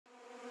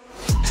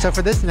So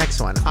for this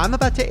next one, I'm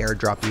about to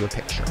airdrop you a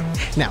picture.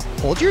 Now,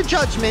 hold your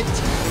judgment.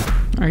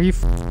 Are you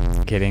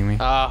kidding me?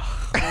 Oh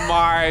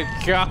my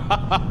God.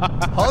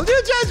 Hold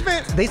your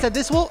judgment. They said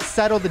this will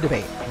settle the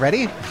debate.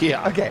 Ready?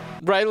 Yeah. Okay.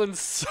 Ryland's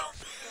so...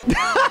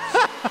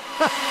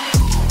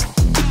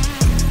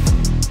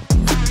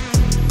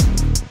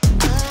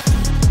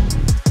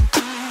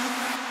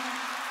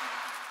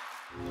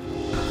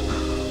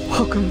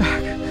 Welcome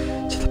back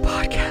to the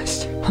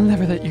podcast. I'll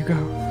never let you go.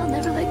 I'll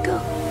never let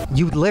go.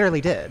 You literally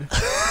did.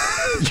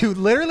 You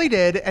literally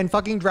did and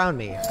fucking drowned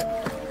me.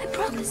 I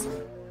promise.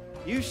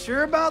 You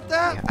sure about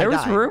that? Yeah, There I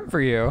was died. room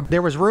for you.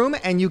 There was room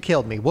and you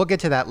killed me. We'll get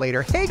to that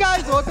later. Hey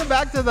guys, welcome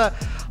back to the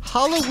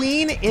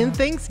Halloween in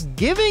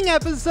Thanksgiving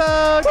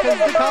episode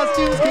because the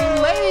costumes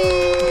came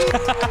late.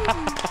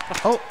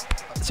 Oh,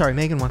 sorry,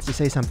 Megan wants to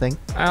say something.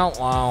 Oh,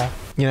 wow.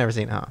 You never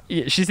seen, huh?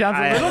 Yeah, she sounds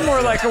a little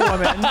more like a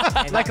woman,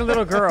 like a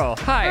little girl.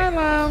 Hi,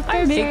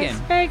 I'm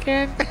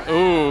Megan.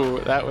 Ooh,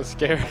 that was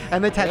scary.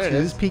 And the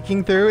tattoos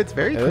peeking through, it's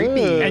very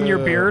creepy. And your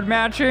beard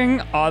matching,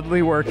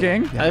 oddly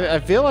working. I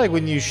feel like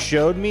when you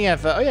showed me, I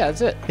thought, oh yeah,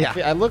 that's it. Yeah.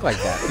 I look like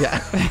that.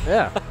 Yeah.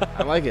 Yeah,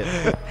 I like it.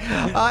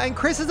 And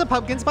Chris is a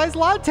pumpkin spice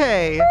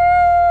latte.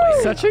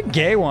 Such a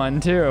gay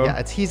one, too.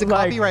 Yeah, he's a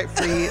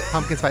copyright-free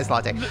pumpkin spice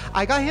latte.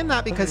 I got him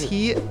that because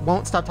he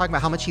won't stop talking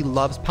about how much he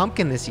loves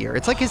pumpkin this year.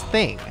 It's like his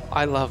thing.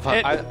 I love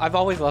I've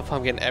always loved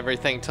pumpkin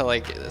everything to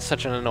like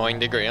such an annoying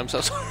degree. I'm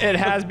so sorry. It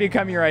has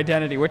become your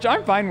identity, which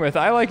I'm fine with.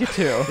 I like it,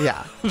 too.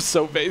 Yeah. I'm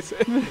so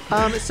basic.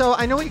 So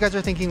I know what you guys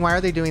are thinking. Why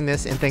are they doing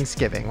this in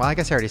Thanksgiving? Well, I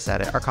guess I already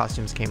said it. Our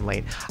costumes came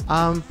late.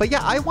 But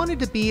yeah, I wanted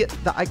to be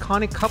the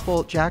iconic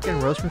couple, Jack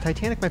and Rose from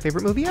Titanic, my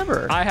favorite movie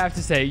ever. I have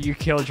to say, you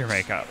killed your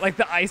makeup. Like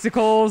the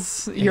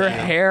icicles, your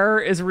hair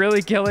is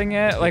really killing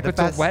it, like with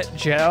the wet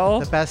gel.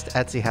 The best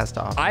Etsy has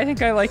to offer. I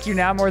think I like you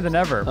now more than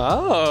ever.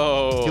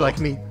 Oh. You like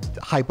me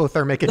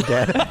hypothermic and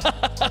dead?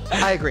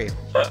 I agree.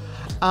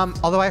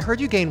 Although I heard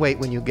you gain weight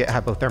when you get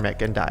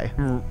hypothermic and die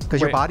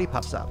because your Wait. body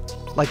puffs up.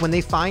 Like when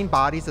they find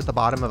bodies at the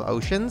bottom of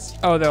oceans,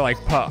 Oh, they're like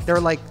puff. they're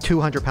like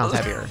 200 pounds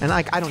heavier. And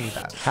like, I don't need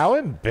that. How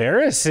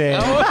embarrassing.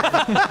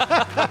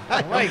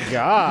 Oh my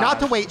God. Not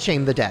to weight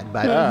shame the dead,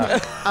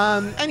 but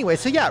anyway,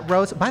 so yeah,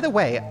 Rose, by the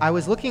way, I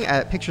was looking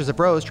at pictures of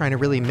Rose trying to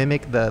really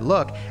mimic the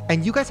look,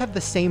 and you guys have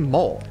the same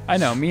mole. I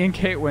know, me and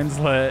Kate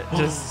Winslet,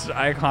 just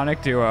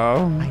iconic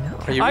duo. I know.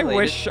 Are you I related?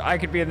 wish I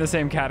could be in the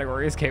same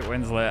category as Kate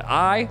Winslet.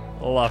 I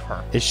love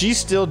her. Is she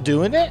still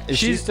doing it? Is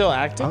she She's- still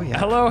acting? Oh yeah.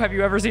 Hello, have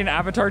you ever seen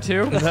Avatar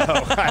 2? No,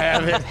 I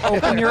haven't.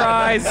 Open your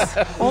eyes.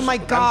 Oh my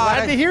God.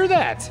 Glad to hear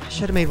that. I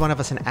should have made one of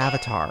us an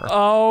avatar.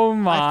 Oh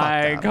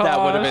my up. god. That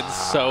would have been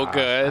so I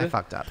good.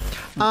 fucked up.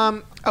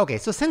 Okay,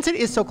 so since it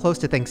is so close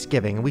to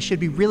Thanksgiving, we should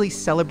be really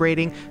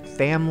celebrating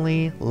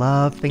family,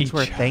 love, things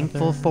we're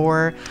thankful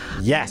for.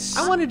 Yes.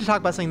 I wanted to talk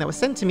about something that was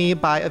sent to me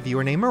by a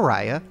viewer named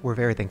Mariah. We're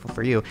very thankful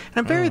for you. And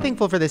I'm very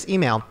thankful for this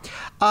email.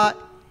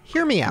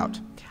 Hear me out.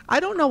 I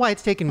don't know why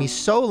it's taken me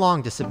so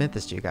long to submit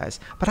this to you guys,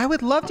 but I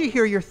would love to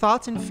hear your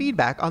thoughts and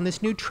feedback on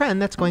this new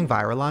trend that's going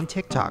viral on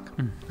TikTok.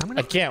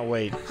 I can't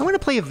wait. I'm going to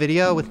play a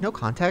video with no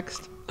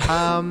context,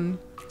 and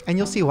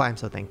you'll see why I'm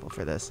so thankful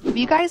for this. Have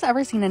you guys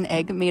ever seen an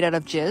egg made out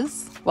of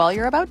jizz? Well,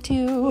 you're about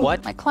to.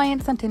 What? My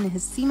client sent in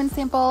his semen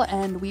sample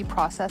and we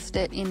processed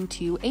it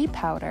into a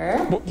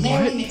powder.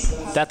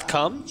 That's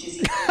cum?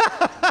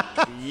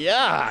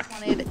 Yuck.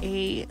 Wanted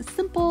a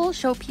simple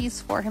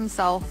showpiece for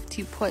himself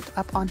to put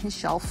up on his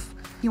shelf.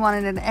 He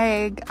wanted an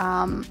egg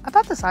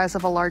about the size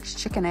of a large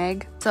chicken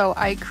egg. So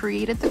I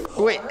created the...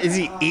 Wait, is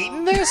he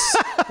eating this?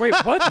 Wait,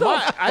 what the I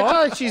fuck?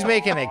 thought she's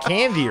making a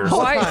candy or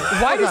something.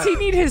 Why does he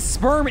need his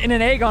sperm in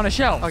an egg on a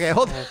shelf? Okay,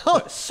 hold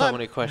on. So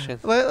many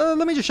questions. Let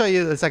me just show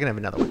you a second of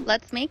another one.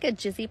 Let's make a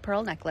jizzy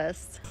pearl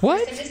necklace.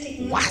 What?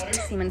 What?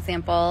 Semen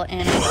sample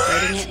and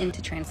inserting it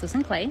into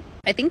translucent clay.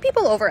 I think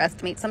people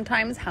overestimate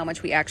sometimes how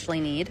much we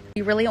actually need.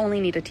 You really only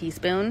need a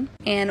teaspoon.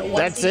 And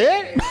That's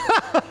it?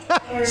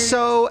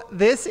 So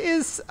this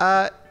is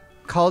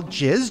called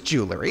Jizz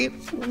Jewelry.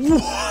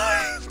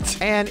 What?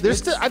 And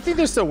I think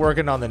they're still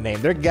working on the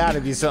name. There got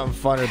to be something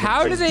funner than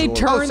How do Jizz they Jewelry.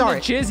 turn the sorry.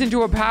 jizz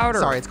into a powder?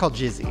 sorry, it's called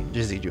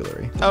Jizzy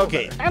Jewelry.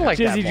 Okay, I like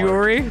that Jizzy more.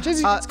 jewelry?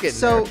 Jizzy, let's get in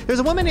So there. there's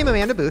a woman named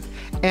Amanda Booth,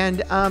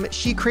 and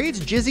she creates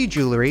Jizzy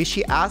Jewelry.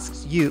 She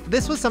asks you,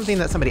 this was something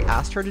that somebody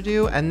asked her to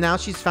do, and now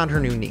she's found her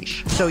new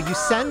niche. So you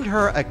send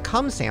her a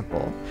cum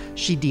sample,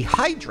 she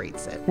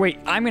dehydrates it. Wait,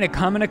 I'm gonna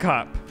come in a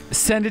cup,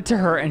 send it to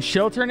her, and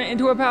she'll turn it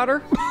into a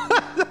powder?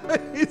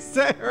 You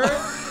send her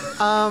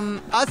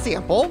a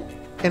sample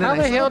in a How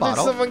nice the hell little did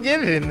bottle. someone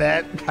get it in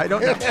that? I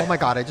don't know. Oh my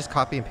God, I just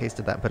copy and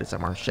pasted that and put it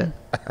somewhere. Shit.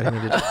 I didn't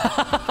mean to do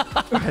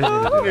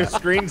that. Your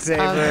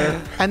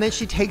screensaver. And then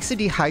she takes the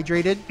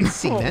dehydrated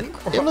semen,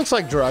 It looks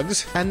like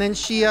drugs. and then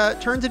she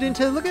turns it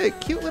into, look at it,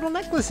 cute little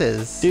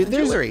necklaces. Dude, and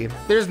jewelry.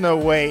 there's no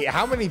way.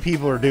 How many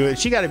people are doing it?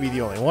 She got to be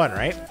the only one,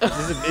 right?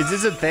 Is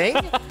this a thing?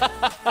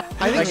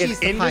 I think Like she's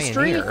an the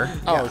industry? pioneer.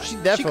 Oh, Yeah, she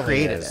definitely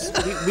created is.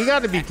 it. We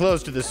got to be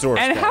close to the source.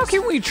 And how guys.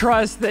 can we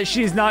trust that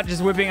she's not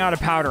just whipping out a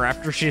powder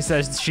after she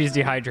says she's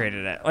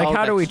dehydrated it? Like, Oh,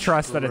 how do we that's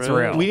trust that it's true.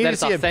 real? We need That to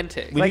it's see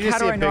authentic. We Like, need to how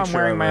see do a I know I'm picture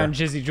wearing of my her. own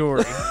jizzy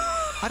jewelry?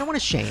 I don't want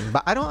to shame,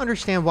 but I don't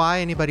understand why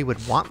anybody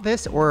would want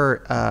this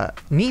or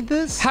need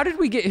this. How did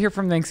we get here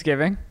from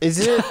Thanksgiving? Is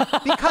it?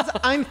 Because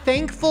I'm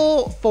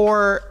thankful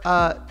for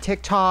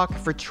TikTok,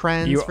 for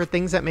trends, for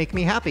things that make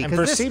me happy. And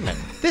for semen.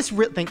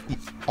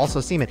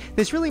 Also semen.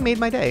 This really made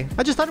my day.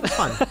 I just thought it was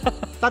fun.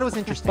 Thought it was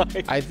interesting.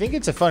 I think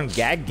it's a fun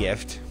gag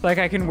gift. Like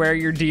I can wear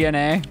your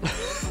DNA.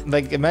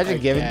 Like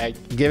imagine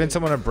giving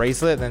someone a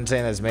bracelet and then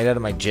saying it's made out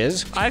of my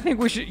jizz. I think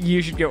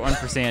you should get one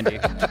for Sandy.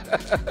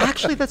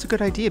 Actually, that's a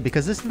good idea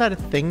because isn't that a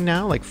thing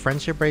now? Like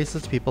friendship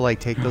bracelets, people like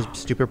take those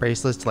stupid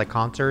bracelets to like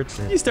concerts.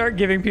 And... You start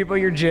giving people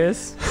your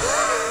jizz.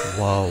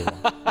 Whoa.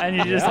 And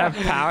you just have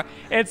power.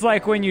 It's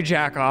like when you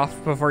jack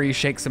off before you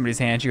shake somebody's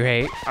hand you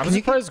hate. I'm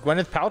surprised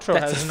Gwyneth Paltrow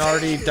hasn't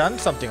already done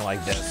something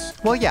like this.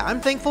 Well, yeah,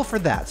 I'm thankful for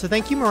that. So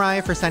thank you,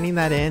 Mariah, for sending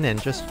that in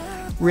and just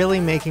really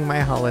making my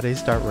holiday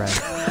start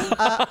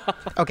right.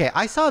 Okay,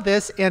 I saw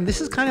this, and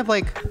this is kind of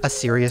like a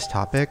serious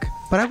topic,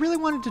 but I really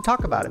wanted to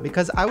talk about it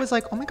because I was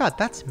like, oh my God,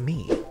 that's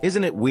me.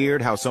 Isn't it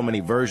weird how so many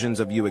versions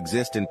of you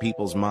exist in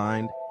people's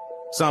mind?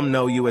 Some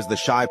know you as the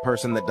shy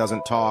person that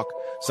doesn't talk.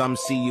 Some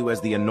see you as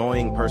the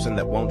annoying person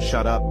that won't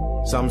shut up.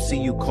 Some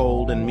see you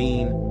cold and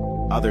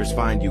mean. Others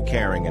find you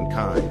caring and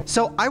kind.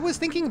 So I was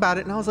thinking about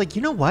it, and I was like,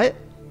 you know what?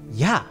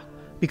 Yeah.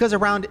 Because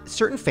around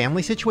certain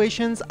family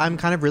situations, I'm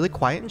kind of really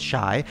quiet and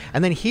shy.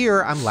 And then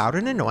here, I'm loud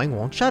and annoying,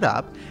 won't shut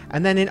up.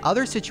 And then in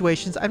other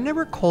situations, I'm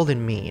never cold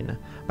and mean.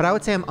 But I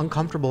would say I'm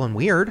uncomfortable and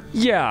weird.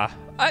 Yeah,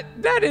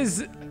 that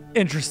is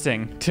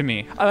interesting to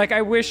me.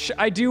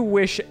 I do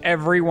wish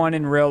everyone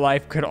in real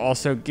life could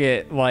also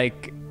get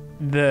like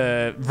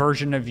the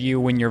version of you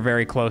when you're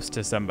very close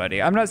to somebody.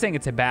 I'm not saying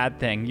it's a bad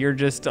thing. You're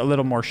just a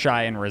little more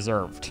shy and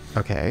reserved.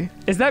 Okay.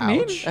 Is that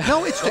mean?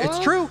 No, it's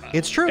true.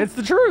 It's true. It's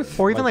the truth.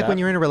 Or even like when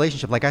you're in a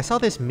relationship. Like I saw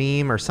this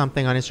meme or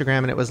something on Instagram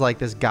and it was like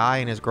this guy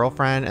and his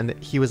girlfriend and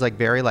he was like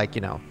very like,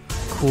 you know,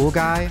 cool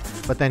guy,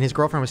 but then his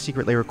girlfriend was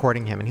secretly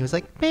recording him and he was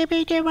like,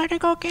 baby, do you want to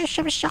go get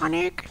some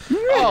Sonic?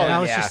 And I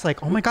was just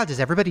like, oh my God, does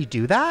everybody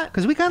do that?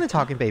 Because we kind of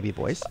talk in baby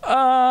voice.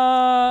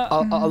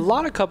 A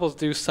lot of couples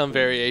do some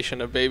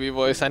variation of baby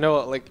voice. I know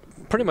like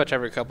pretty much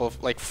every couple,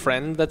 like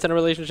friend that's in a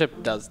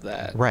relationship does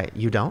that. Right.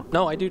 You don't?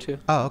 No, I do too.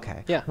 Oh,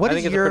 okay. Yeah, I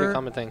think it's a pretty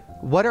common thing.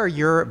 What are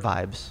your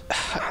vibes?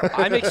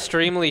 I'm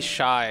extremely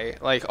shy,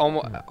 like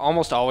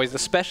almost always,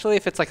 especially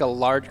if it's like a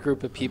large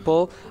group of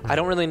people. I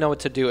don't really know what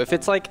to do. If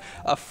it's like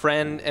a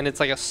friend and it's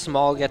like a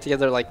small get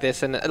together like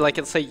this, and like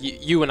let's say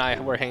you and I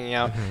were hanging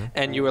out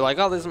and you were like,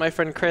 oh, this is my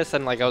friend Chris,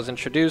 and like I was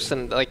introduced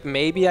and like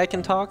maybe I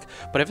can talk.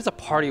 But if it's a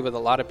party with a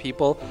lot of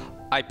people,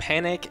 I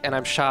panic and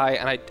I'm shy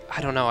and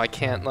I don't know, I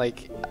can't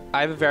like,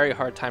 I have a very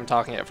hard time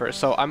talking at first.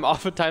 So I'm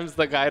oftentimes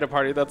the guy at a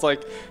party that's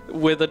like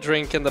with a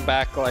drink in the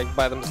back, like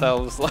by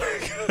themselves.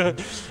 Like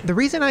the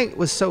reason I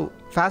was so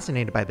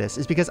fascinated by this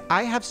is because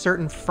I have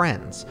certain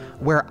friends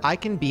where I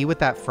can be with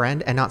that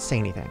friend and not say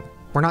anything.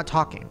 We're not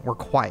talking, we're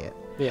quiet.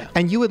 Yeah.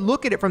 And you would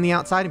look at it from the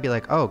outside and be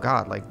like, oh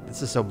God, like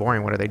this is so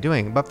boring. What are they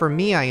doing? But for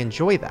me, I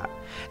enjoy that.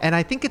 And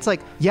I think it's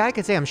like, yeah, I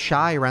could say I'm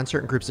shy around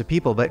certain groups of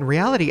people, but in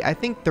reality, I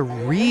think the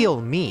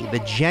real me, the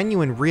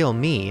genuine real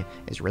me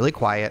is really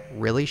quiet,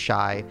 really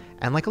shy,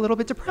 and like a little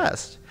bit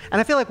depressed.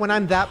 And I feel like when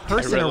I'm that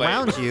person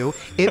around you,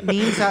 it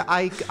means that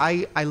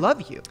I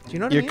love you. Do you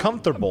know what I mean? You're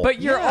comfortable.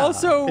 But you're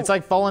also... It's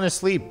like falling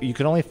asleep. You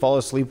can only fall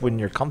asleep when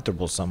you're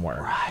comfortable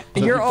somewhere. Right.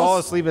 So if you fall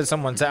asleep at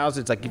someone's house,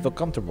 it's like you feel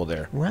comfortable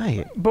there.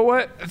 Right. But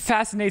what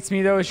fascinates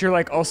me though is you're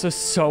like also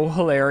so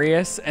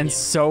hilarious and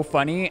so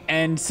funny,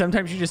 and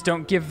sometimes you just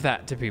don't give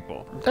that to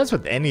people. That's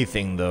with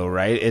anything though,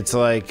 right? It's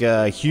like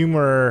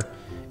humor...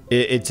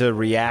 It's a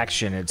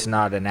reaction. It's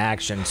not an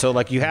action. So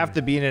like you have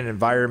to be in an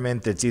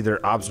environment that's either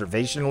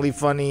observationally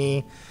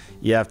funny,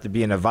 you have to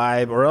be in a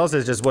vibe, or else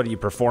it's just what are you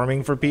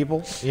performing for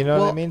people? You know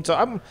what I mean? So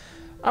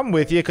I'm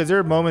with you because there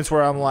are moments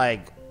where I'm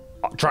like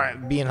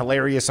being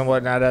hilarious and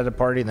whatnot at a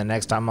party, and the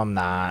next time I'm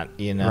not,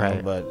 you know.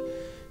 Right. But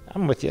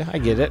I'm with you. I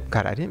get it.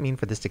 God, I didn't mean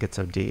for this to get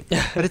so deep.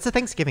 But it's a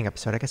Thanksgiving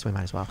episode. I guess we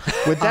might as well.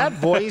 With that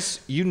voice,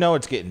 you know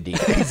it's getting deep.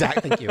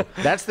 Exactly. Thank you.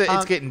 That's the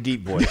it's getting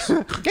deep voice.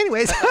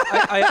 Anyways.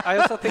 I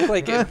also think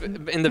like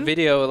in the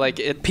video,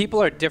 like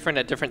people are different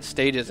at different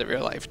stages of your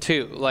life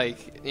too.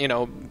 Like, you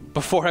know,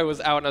 before I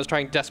was out and I was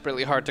trying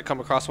desperately hard to come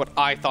across what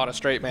I thought a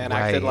straight man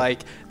acted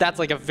like, that's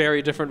like a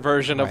very different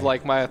version of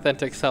like my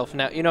authentic self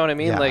now. You know what I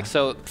mean? Yeah. Like,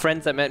 so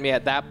friends that met me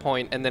at that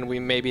point and then we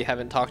maybe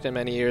haven't talked in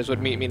many years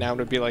would meet me now and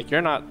would be like,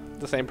 you're not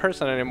the same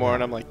person anymore.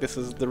 And I'm like, this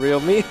is the real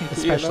me.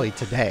 Especially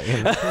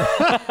today.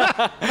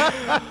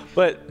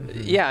 But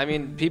yeah, I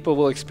mean, people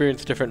will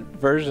experience different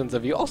versions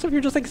of you. Also, if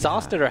you're just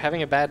exhausted or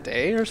having a bad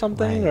day or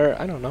something, or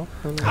I don't know.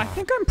 I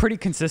think I'm pretty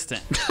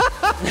consistent.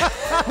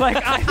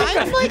 Like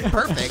I'm like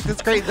perfect.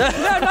 It's crazy. No,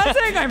 I'm not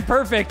saying I'm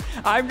perfect.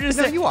 I'm just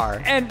saying you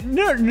are. And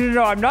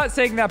no, I'm not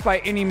saying that by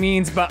any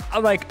means. But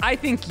like, I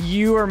think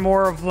you are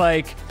more of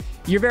like,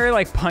 you're very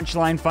like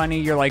punchline funny.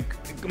 You're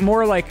like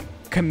more like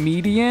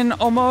comedian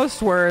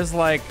almost, whereas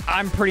like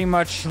I'm pretty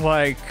much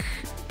like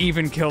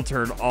even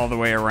kiltered all the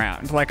way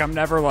around. Like I'm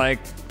never like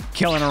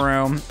killing a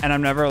room and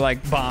I'm never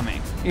like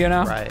bombing, you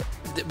know? Right.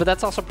 But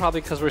that's also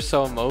probably because we're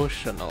so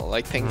emotional.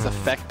 Like things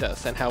affect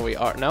us and how we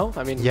are. No,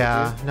 I mean.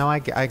 Yeah, no, I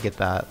get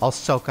that. I'll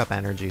soak up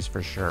energies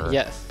for sure.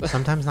 Yes.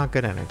 Sometimes not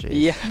good energies.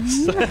 Yes.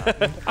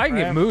 I can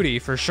get moody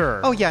for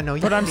sure. Oh yeah, no,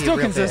 you but can I'm be a still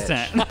real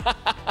consistent.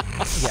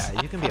 bitch.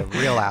 Yeah, you can be a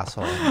real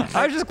asshole.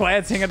 I was just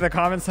glancing at the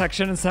comment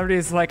section and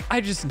somebody's like, I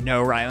just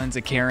know Ryland's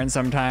a Karen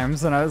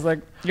sometimes. And I was like,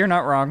 you're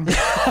not wrong.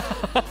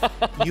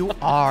 You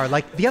are.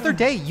 Like the other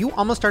day, you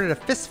almost started a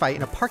fist fight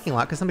in a parking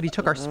lot because somebody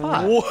took our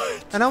spot.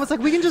 What? And I was like,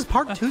 we can just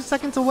park 2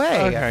 seconds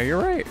away. Okay,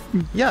 you're right.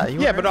 Yeah,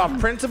 Yeah, but off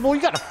principle,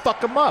 you gotta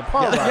fuck them up,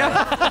 huh?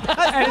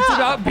 Yeah. And it's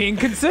about being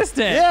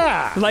consistent.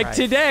 Yeah. Like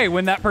today,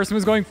 when that person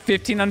was going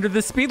 15 under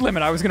the speed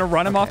limit, I was going to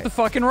run him off the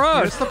fucking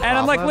road. Here's the And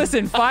I'm like, problem.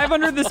 listen, 5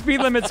 under the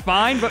speed limit's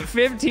fine, but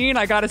 15,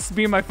 I got to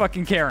be my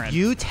fucking Karen.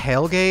 You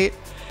tailgate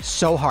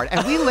so hard.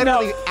 And we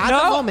literally, at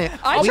the moment,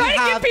 I we try to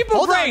have, give people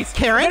hold on, grace.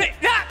 Karen.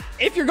 But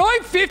if you're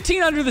going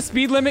 15 under the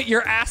speed limit,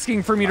 you're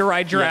asking for me to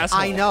ride your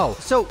asshole. I know.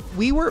 So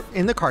we were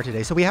in the car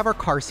today. So we have our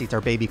car seats, our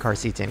baby car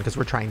seats in because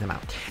we're trying them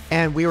out.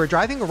 And we were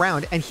driving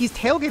around and he's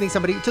tailgating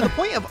somebody to the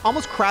point of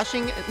almost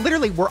crashing.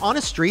 Literally, we're on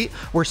a street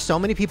where so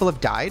many people have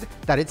died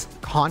that it's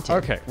haunted.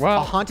 Okay, well.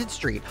 A haunted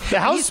street.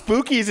 How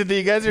spooky is it that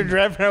you guys are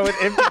driving around with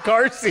empty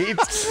car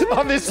seats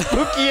on this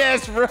spooky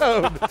ass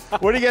road?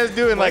 What are you guys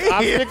doing? Like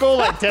obstacle?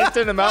 Like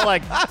testing them out?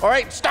 Like, all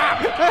right, stop.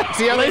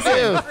 See how they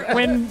do.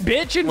 When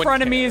bitch in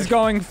front of me is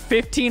going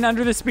 15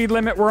 under the speed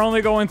limit, we're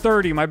only going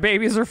 30. My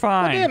babies are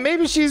fine. Yeah,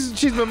 maybe she's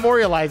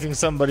memorializing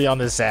somebody on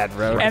this sad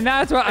road. And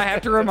that's what I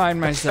have to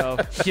remind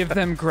myself. Give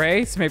them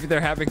grace. Maybe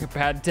they're having a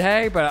bad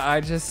day, but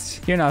I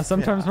just,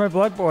 sometimes my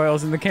blood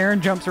boils and the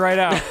Karen jumps right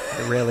out.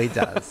 It really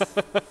does.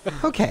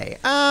 Okay.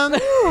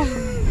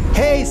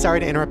 Hey, sorry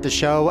to interrupt the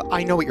show.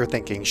 I know what you're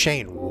thinking.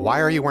 Shane,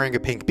 why are you wearing a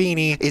pink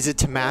beanie? Is it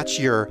to match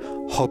your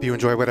hope you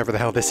enjoy whatever the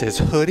hell this is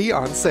hoodie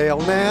on sale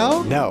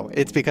now? No,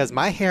 it's because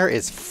my hair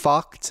is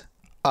fucked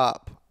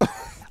up.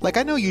 Like,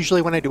 I know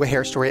usually when I do a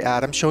hair story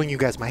ad, I'm showing you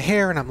guys my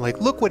hair and I'm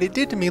like, look what it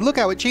did to me. Look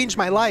how it changed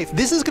my life.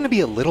 This is going to be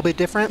a little bit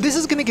different. This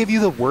is going to give you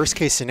the worst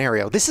case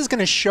scenario. This is going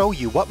to show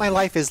you what my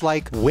life is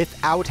like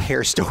without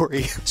hair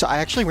story. So I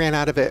actually ran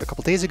out of it a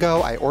couple days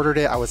ago. I ordered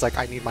it. I was like,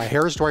 I need my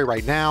hair story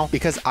right now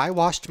because I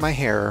washed my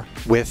hair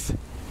with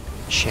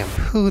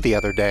shampoo the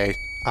other day.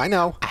 I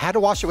know. I had to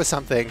wash it with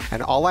something,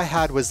 and all I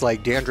had was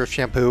like dandruff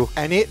shampoo,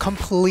 and it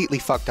completely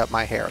fucked up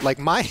my hair. Like,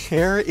 my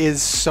hair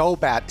is so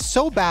bad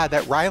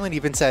that Ryland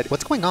even said,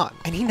 what's going on?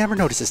 And he never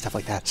notices stuff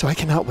like that. So I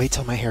cannot wait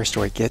till my hair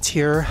story gets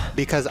here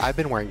because I've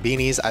been wearing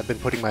beanies, I've been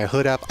putting my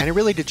hood up, and it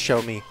really did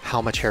show me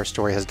how much Hair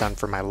Story has done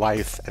for my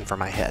life and for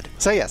my head.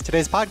 So yes,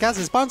 today's podcast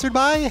is sponsored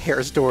by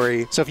Hair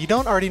Story. So if you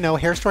don't already know,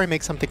 Hair Story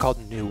makes something called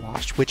New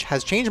Wash, which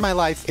has changed my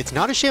life. It's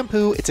not a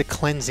shampoo, it's a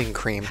cleansing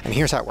cream. And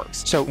here's how it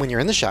works. So when you're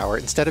in the shower,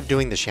 instead of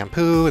doing the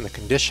shampoo and the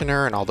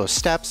conditioner and all those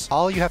steps,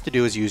 all you have to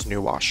do is use New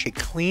Wash. It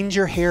cleans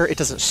your hair. It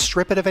doesn't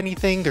strip it of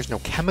anything. There's no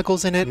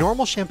chemicals in it.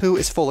 Normal shampoo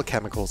is full of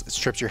chemicals. It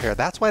strips your hair.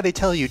 That's why they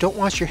tell you don't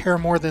wash your hair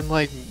more than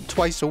like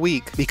twice a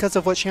week because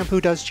of what shampoo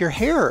does to your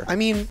hair. I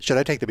mean, should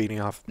I take the beanie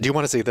off? Do you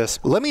want to see this?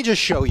 Let me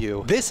just show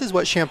you. This is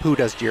what shampoo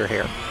does to your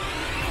hair.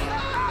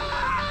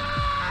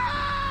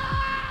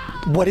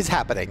 What is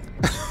happening?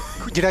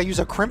 Did I use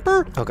a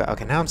crimper?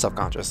 Okay, now I'm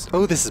self-conscious.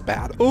 Oh, this is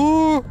bad.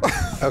 Oh,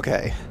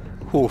 okay.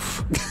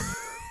 Oof.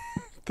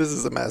 This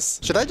is a mess.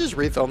 Should I just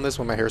refilm this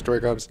when my hair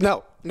story comes?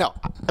 No,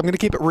 I'm gonna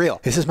keep it real.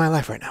 This is my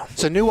life right now.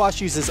 So New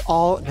Wash uses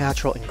all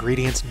natural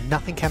ingredients,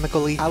 nothing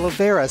chemically. Aloe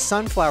vera,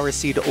 sunflower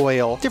seed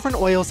oil, different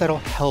oils that'll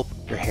help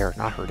your hair,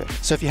 not hurt it.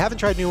 So if you haven't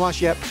tried New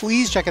Wash yet,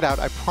 please check it out.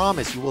 I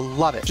promise you will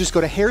love it. Just go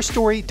to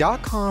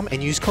hairstory.com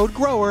and use code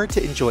GROWER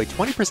to enjoy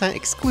 20%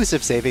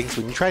 exclusive savings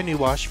when you try New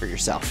Wash for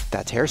yourself.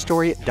 That's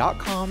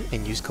hairstory.com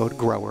and use code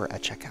GROWER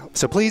at checkout.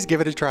 So please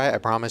give it a try. I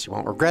promise you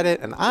won't regret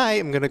it. And I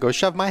am gonna go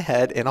shove my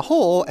head in a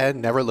hole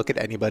and never look at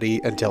anybody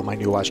until my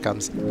New Wash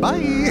comes.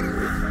 Bye.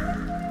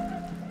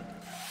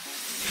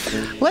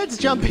 Let's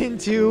jump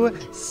into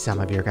some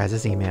of your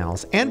guys'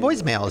 emails and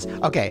voicemails.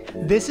 Okay,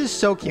 this is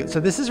so cute. So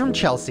this is from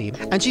Chelsea,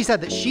 and she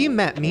said that she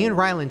met me and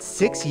Ryland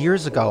 6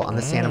 years ago on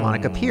the Santa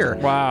Monica Pier.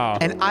 Wow.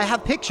 And I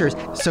have pictures.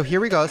 So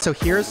here we go. So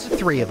here's the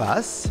three of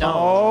us.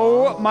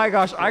 Oh my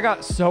gosh, I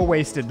got so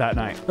wasted that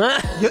night.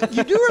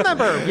 You do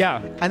remember?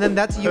 Yeah. And then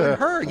that's you and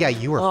her. Yeah,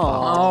 you were fucked.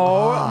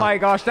 Oh my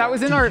gosh, that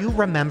was in our... Do you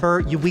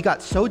remember? We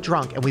got so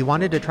drunk and we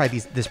wanted to try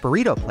this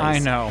burrito place. I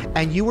know.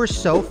 And you were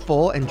so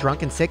full and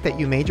drunk and sick that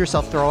you made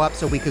yourself throw up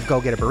so we could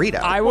go get a burrito.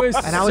 I was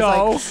and I was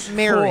like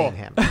marrying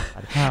him.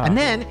 And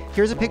then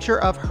here's a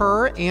picture of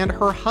her and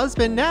her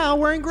husband now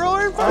wearing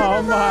grower in front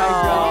of her. my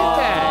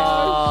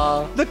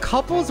gosh. The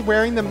couples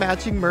wearing the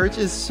matching merch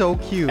is so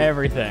cute.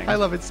 Everything. I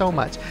love it so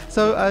much.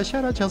 So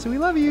shout out Chelsea, we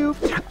love you.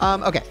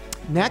 Okay,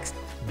 next,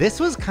 this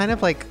was kind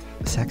of like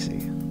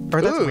sexy.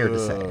 Or that's weird to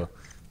say.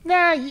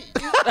 Nah,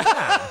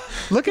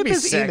 Look at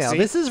this sexy. email.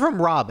 This is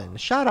from Robin.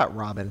 Shout out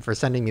Robin for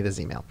sending me this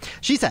email.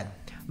 She said,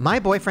 my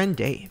boyfriend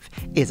Dave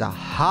is a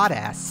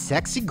hot-ass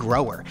sexy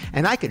grower,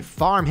 and I could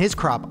farm his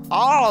crop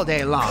all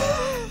day long.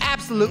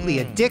 Absolutely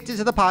addicted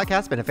to the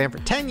podcast. Been a fan for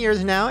 10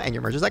 years now, and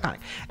your merch is iconic.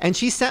 And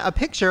she sent a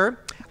picture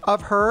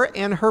of her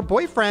and her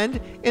boyfriend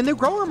in the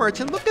grower merch,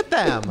 and look at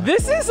them.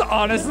 This is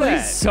honestly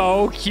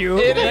so cute.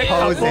 The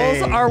Posing.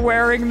 couples are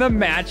wearing the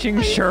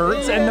matching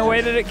shirts, and the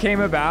way that it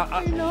came about.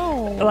 I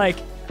know. Like,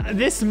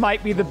 this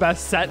might be the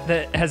best set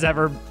that has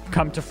ever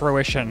come to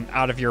fruition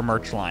out of your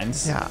merch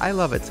lines. Yeah, I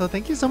love it. So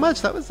thank you so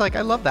much. That was like,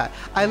 I love that.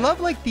 I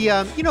love like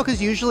the,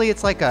 because usually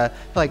it's like my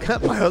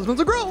husband's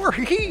a grower,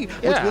 which we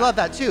love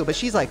that too. But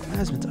she's like, my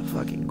husband's a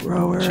fucking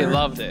grower. She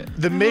loved it.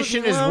 The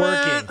mission is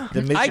working.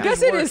 The mission I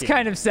guess it is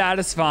kind of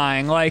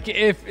satisfying. Like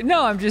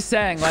I'm just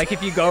saying, like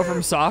if you go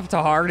from soft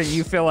to hard and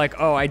you feel like,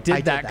 oh, I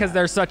did that because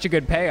there's such a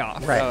good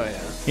payoff. Right. Oh,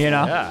 yeah. You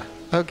know? Yeah.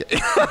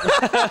 Okay.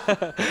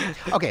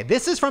 Okay,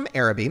 this is from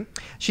Araby.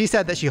 She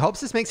said that she hopes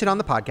this makes it on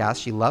the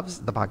podcast. She loves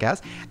the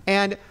podcast.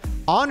 And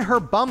on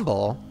her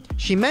Bumble,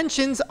 she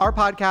mentions our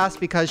podcast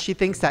because she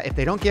thinks that if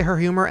they don't get her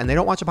humor and they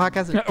don't watch a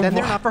podcast, then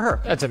they're not for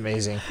her. That's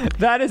amazing.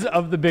 That is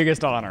of the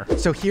biggest honor.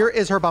 So here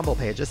is her Bumble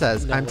page. It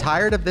says, I'm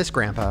tired of this,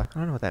 Grandpa. I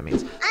don't know what that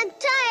means. I'm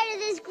tired of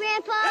this,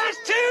 Grandpa.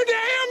 That's too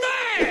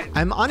damn bad!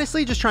 I'm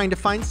honestly just trying to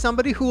find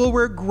somebody who will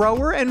wear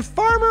grower and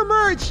farmer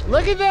merch.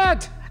 Look at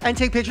that. And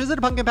take pictures at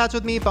a pumpkin patch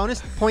with me.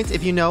 Bonus points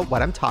if you know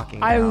what I'm talking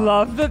about. I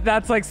love that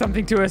that's like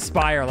something to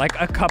aspire, like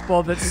a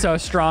couple that's so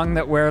strong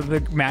that wear the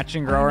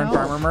matching grower and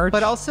farmer merch.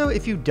 But also,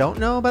 if you don't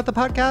know about the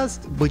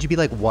podcast, would you be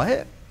like,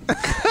 what?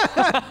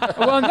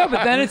 Well, no,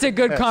 but then it's a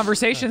good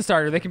conversation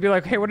starter. They can be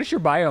like, hey, what does your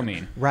bio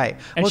mean? Right.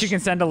 And Well, she can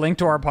send a link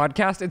to our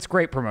podcast. It's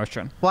great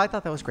promotion. Well, I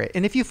thought that was great.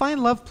 And if you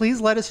find love, please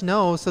let us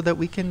know so that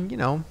we can,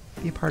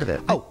 be a part of it.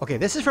 Oh, okay.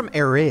 This is from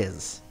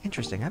Ariz.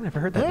 Interesting. I've never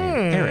heard that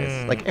name.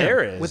 Ariz. Like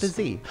Ariz. with a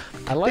Z.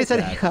 I like They said,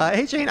 that.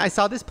 hey, Shane, I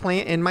saw this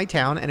plant in my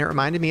town and it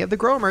reminded me of the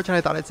grower merch and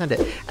I thought I'd send it.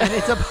 And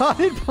it's a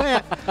potted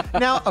plant.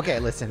 Now, okay,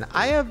 listen.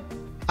 I have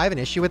an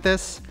issue with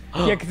this.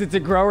 Yeah, because it's a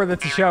grower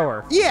that's a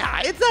shower.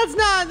 Yeah, you know what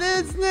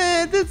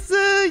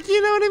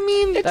I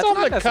mean? It's That's on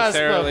not the cusp of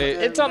necessarily-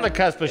 it's on the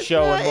cusp of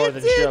showing more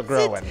than show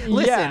growing.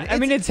 Listen, Yeah, I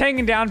mean, it's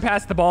hanging down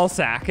past the ball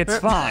sack. It's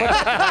fine.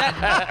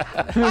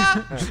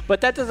 But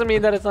that doesn't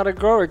mean that it's not a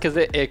grower, because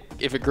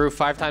if it grew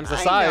 5 times the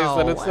size,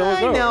 then it's still a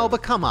grower. I know,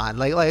 but come on.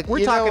 Like we're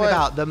You know talking what?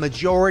 about the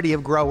majority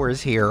of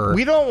growers here.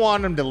 We don't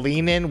want them to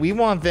lean in. We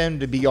want them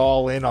to be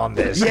all in on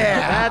this.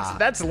 Yeah.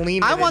 That's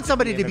leaning. I want into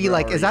somebody being to be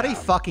like, grower, is that yeah. a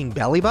fucking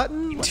belly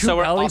button? So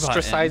we're belly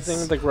ostracizing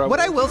buttons. the grower. What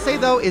I will say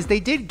though is they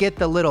did get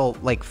the little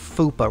like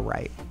fupa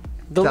right.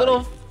 The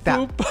little that,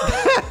 poop.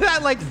 that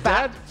like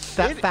fat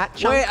fat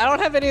chunk. Wait, I don't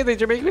have any of these.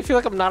 You're making me feel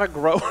like I'm not a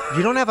grower.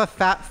 You don't have a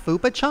fat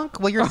fupa chunk?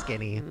 Well, you're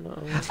skinny.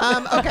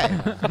 Okay.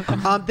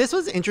 This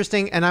was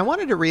interesting, and I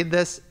wanted to read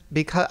this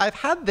because I've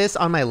had this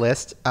on my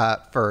list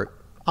for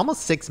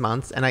almost 6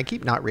 months, and I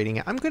keep not reading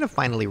it. I'm going to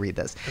finally read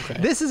this.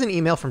 Okay. This is an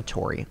email from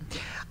Tori,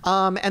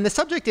 and the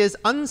subject is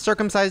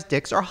uncircumcised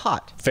dicks are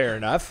hot. Fair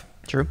enough.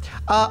 True.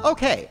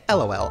 Okay,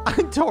 LOL.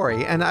 I'm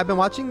Tori, and I've been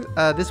watching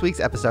this week's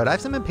episode. I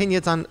have some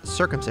opinions on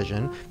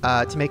circumcision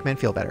to make men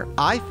feel better.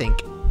 I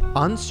think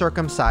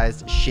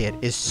uncircumcised shit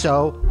is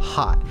so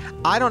hot.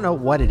 I don't know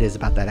what it is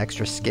about that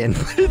extra skin,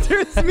 but it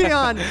turns me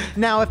on.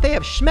 Now, if they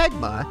have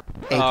schmegma,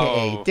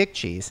 aka dick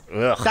cheese,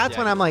 that's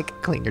when I'm like,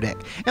 clean your dick.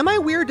 Am I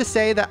weird to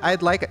say that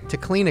I'd like to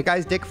clean a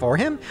guy's dick for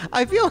him?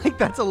 I feel like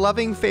that's a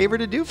loving favor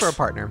to do for a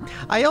partner.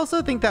 I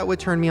also think that would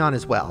turn me on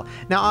as well.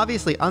 Now,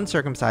 obviously,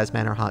 uncircumcised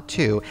men are hot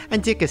too,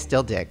 and dick is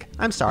still dick.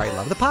 I'm sorry,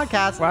 love the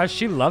podcast. Wow,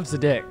 she loves a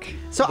dick.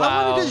 So I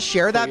wanted Wow, to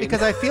share that queen.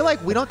 because I feel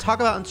like we don't talk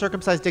about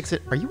uncircumcised dicks.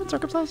 Are you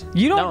uncircumcised?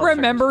 You don't No,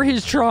 remember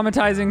his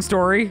traumatizing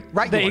story?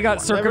 Right, That you he were. got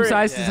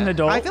circumcised as an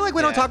adult? I feel like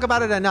we don't talk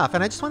about it enough,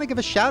 and I just want to give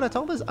a shout out to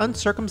all those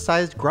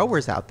uncircumcised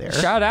growers out there.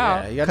 Shout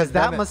out. Yeah, you gotta Because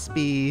that done it. must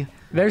be...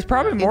 There's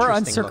probably more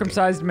Interesting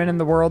uncircumcised men in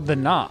the world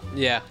than not.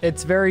 Yeah.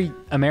 It's very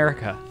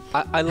America.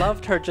 I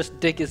loved her just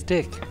dick is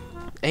dick.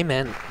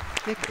 Amen.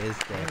 Dick is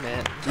dick.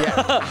 Amen.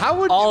 How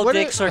would All what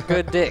dicks are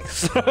good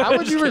dicks. How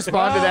would you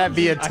respond to that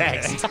via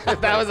text?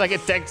 If that was like a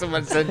text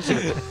someone sent you.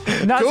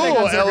 Not saying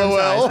Cool, uncircumcised,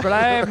 LOL. but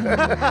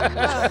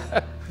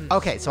I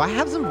Okay, so I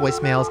have some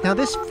voicemails. Now,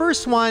 this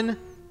first one...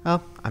 Oh,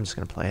 I'm just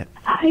going to play it.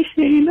 Hi,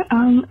 Shane.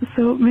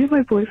 So me and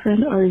my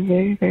boyfriend are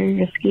very, very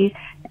risky,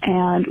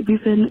 and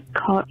we've been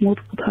caught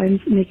multiple times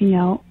making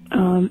out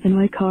in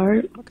my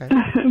car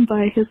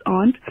by his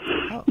aunt.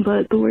 Oh.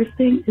 But the worst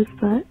thing is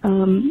that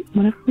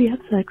whenever we have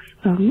sex,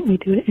 we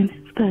do it in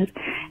his bed,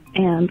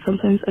 and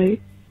sometimes I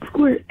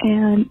squirt,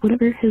 and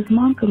whenever his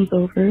mom comes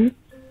over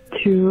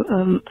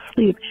to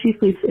sleep, she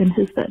sleeps in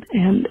his bed,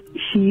 and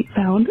she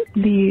found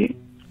the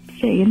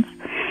stains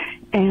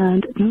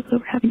and knows that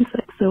we're having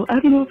sex. So I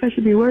don't know if I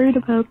should be worried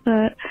about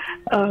that.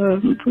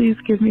 Please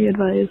give me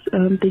advice.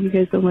 Thank you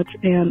guys so much,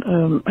 and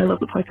I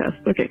love the podcast.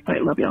 Okay, bye.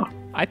 Love y'all.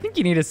 think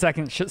you need a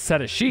second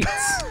set of sheets.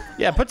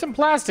 Yeah, put some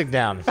plastic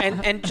down.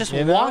 and just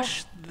You know?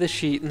 wash the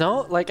sheet.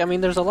 No, like, I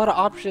mean, there's a lot of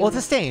options. Well, it's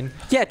a stain.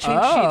 Yeah,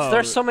 change sheets.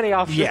 There's so many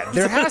options. Yeah,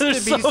 there has to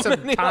There's be so some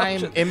many time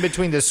options. in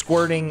between the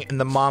squirting and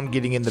the mom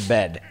getting in the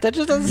bed. That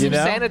just doesn't seem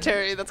know?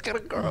 sanitary. That's gonna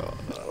grow.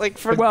 Like,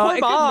 for Well, poor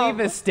it mom. could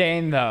leave a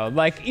stain though.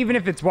 Like even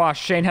if it's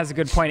washed, Shane has a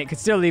good point. It could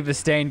still leave a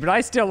stain, but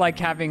I still like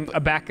having a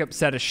backup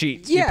set of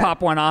sheets. You Yeah.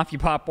 pop one off, you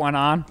pop one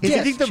on. Do you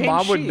Yes, think the change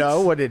mom would sheets.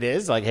 know what it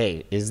is? Like,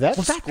 hey, is that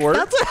squirt?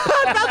 That's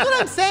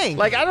what I'm saying.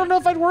 Like, I don't know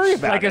if I'd worry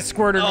about Like it. a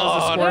squirter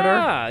knows a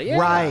squirter. Yeah.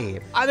 Right.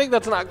 I think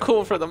that's not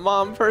cool for the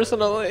mom,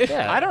 personally.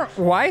 Yeah. I don't.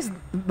 Why is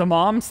the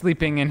mom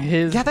sleeping in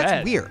his Yeah, that's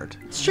bed? weird.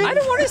 I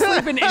don't want to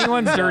sleep in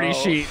anyone's dirty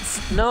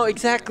sheets. No,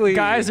 exactly.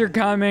 Guys are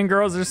coming,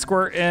 girls are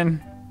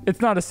squirting. It's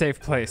not a safe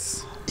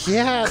place.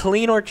 Yeah.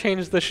 Clean or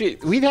change the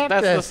sheets. We'd have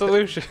That's to- the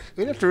solution.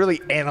 We'd have to really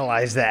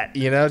analyze that,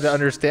 to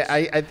understand.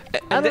 I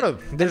don't know.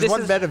 There's this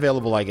one is- bed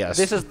available, I guess.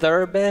 This is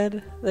their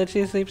bed that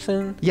she sleeps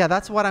in. Yeah,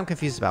 that's what I'm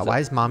confused about. Why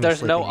is mommy There's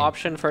sleeping no in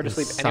option for her to his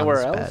sleep son's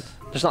anywhere else. bed?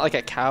 There's not like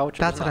a couch.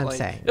 That's There's what not, I'm like-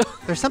 saying.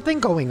 There's something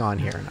going on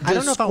here. I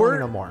don't know if I want to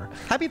know more.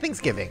 Happy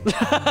Thanksgiving.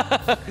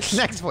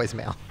 Next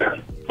voicemail.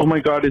 Oh my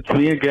God, it's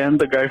me again,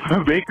 the guy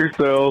from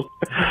Bakersfield.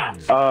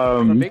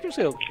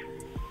 Bakersfield.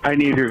 I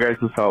need your guys'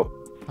 help.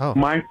 Oh.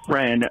 My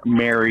friend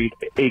married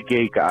a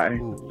gay guy,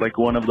 like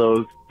one of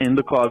those in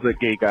the closet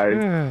gay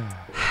guys.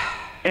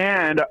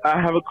 And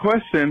I have a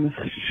question.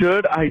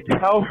 Should I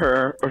tell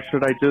her or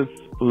should I just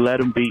let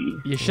him be?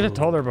 You should have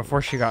told her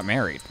before she got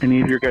married. I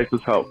need your guys'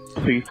 help.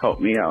 Please help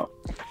me out.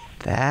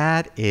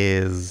 That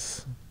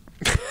is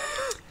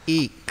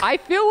eek. I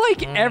feel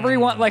like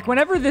everyone, like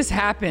whenever this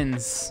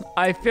happens,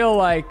 I feel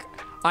like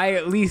I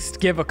at least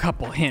give a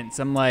couple hints.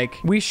 I'm like,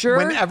 we sure?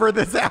 Whenever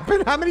this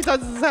happened, how many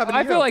times has this happened?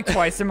 I to feel you? like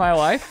twice in my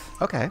life.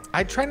 Okay.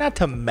 I try not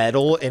to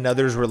meddle in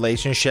others'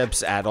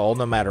 relationships at all,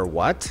 no matter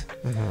what.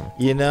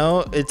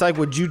 It's like,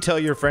 would you tell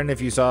your friend if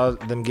you saw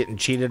them getting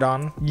cheated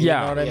on? You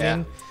Yeah. know what I Yeah.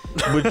 mean?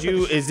 Would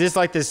you? Is this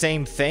like the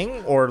same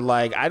thing, or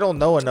like I don't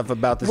know enough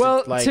about this?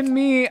 Well, like, to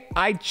me,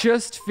 I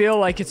just feel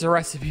like it's a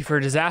recipe for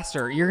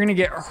disaster. You're going to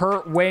get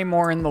hurt way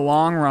more in the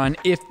long run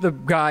if the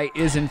guy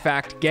is in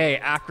fact gay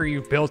after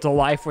you've built a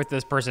life with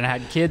this person,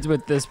 had kids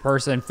with this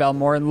person, fell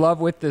more in love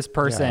with this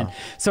person. Yeah.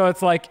 So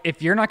it's like,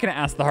 if you're not going to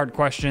ask the hard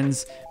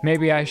questions,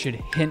 maybe I should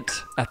hint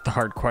at the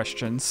hard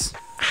questions.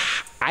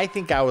 I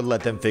think I would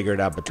let them figure it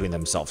out between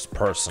themselves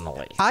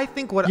personally. I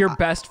think what Your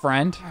best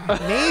friend?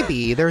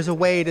 maybe there's a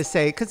way to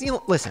say, because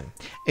listen,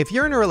 if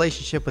you're in a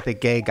relationship with a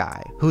gay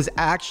guy who's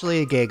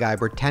actually a gay guy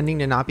pretending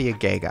to not be a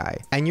gay guy,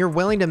 and you're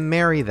willing to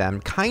marry them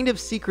kind of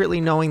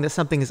secretly knowing that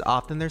something is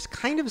off, then there's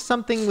kind of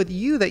something with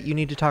you that you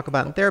need to talk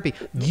about in therapy.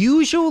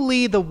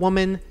 Usually the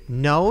woman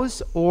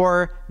knows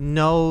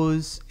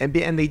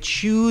and they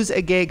choose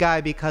a gay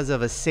guy because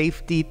of a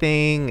safety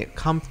thing,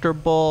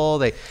 comfortable,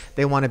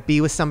 they want to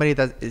be with somebody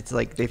that it's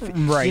like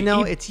Right.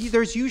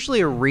 there's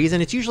usually a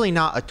reason. It's usually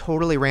not a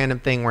totally random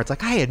thing where it's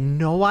like, I had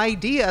no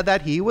idea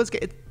that he was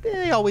gay.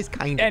 They always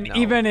kind of And know.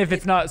 even if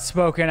it's not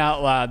spoken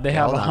out loud, they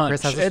have hold a on, hunch.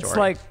 Chris has a It's story.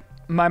 like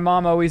my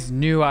mom always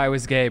knew I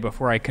was gay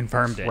before I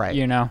confirmed it, Right.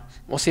 you know?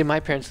 Well, see,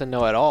 my parents didn't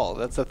know at all.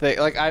 That's the thing.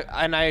 Like,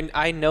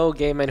 I know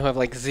gay men who have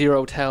like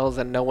 0 tells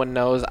and no one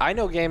knows. I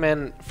know gay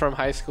men from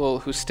high school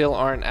who still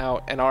aren't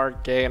out and are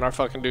gay and are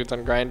fucking dudes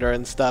on Grindr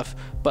and stuff.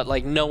 But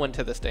like, no one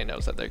to this day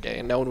knows that they're gay,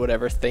 and no one would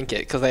ever think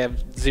it because they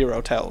have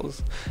 0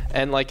 tells.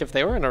 And like, if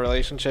they were in a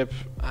relationship,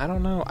 I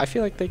don't know. I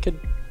feel like they could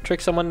trick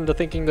someone into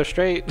thinking they're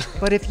straight.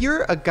 But if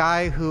you're a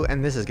guy who,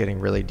 and this is getting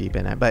really deep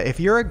in it, but if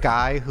you're a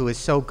guy who is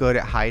so good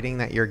at hiding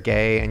that you're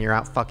gay and you're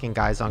out fucking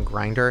guys on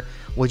Grindr,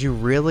 would you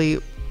really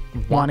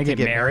want to get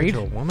married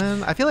to a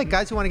woman? I feel like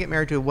guys who want to get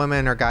married to a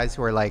woman are guys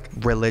who are like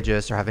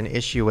religious or have an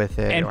issue with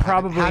it, And or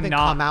probably haven't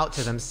not- come out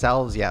to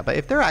themselves yet. But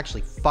if they're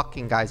actually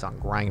fucking guys on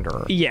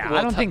Grindr, Yeah, Well,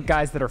 I don't think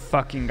guys that are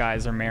fucking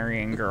guys are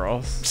marrying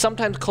girls.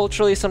 Sometimes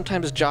culturally,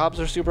 sometimes jobs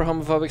are super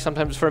homophobic.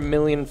 Sometimes for a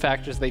million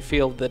factors, they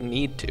feel the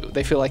need to.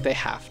 They feel like they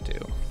have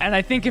to. And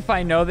I think if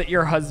I know that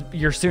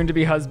your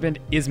soon-to-be husband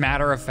is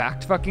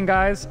matter-of-fact fucking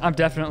guys, I'm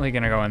definitely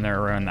gonna go in there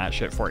and ruin that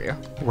shit for you.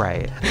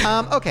 right?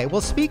 Okay. Well,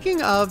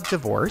 speaking of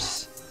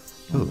divorce,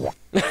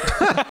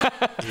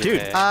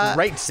 Dude,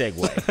 great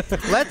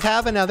segue. let's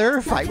have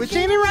another fight with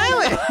Shane and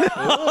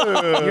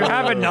Ryland. You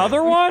have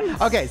another one?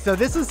 Okay, so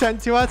this was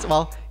sent to us.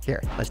 Well,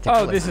 here, let's take a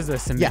Oh, listen. this is a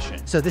submission.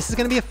 Yeah, so this is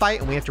going to be a fight,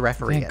 and we have to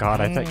referee Thank it.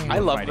 God, I thought you were I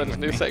love fighting this with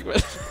new me.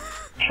 segment.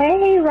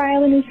 Hey,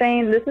 Ryland and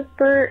Shane. This is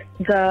for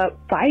the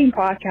fighting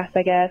podcast,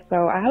 I guess.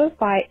 So I have a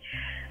fight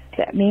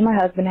that me and my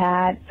husband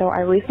had. So I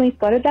recently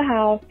flooded the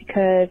house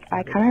because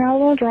I kind of got a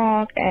little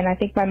drunk, and I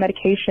think my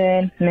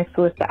medication mixed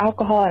with the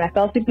alcohol, and I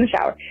fell asleep in the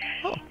shower.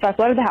 So I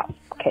flooded the house.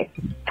 Okay.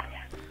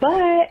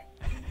 But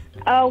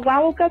when I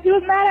woke up, he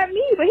was mad at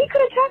me, but he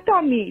could have checked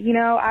on me. You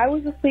know, I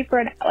was asleep for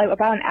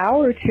about an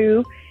hour or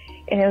two,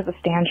 and it was a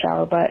stand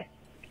shower, but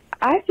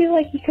I feel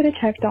like he could have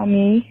checked on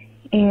me,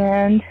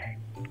 and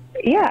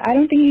yeah, I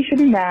don't think he should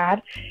be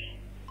mad.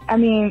 I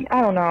mean,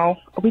 I don't know.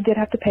 We did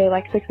have to pay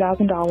like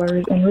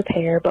 $6,000 in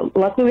repair, but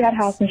luckily we had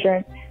house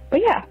insurance.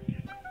 But yeah,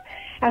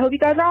 I hope you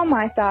guys are on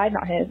my side,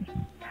 not his.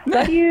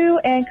 Love you,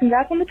 and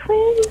congrats on the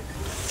twins.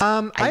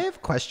 I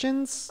have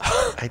questions.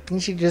 I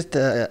think she just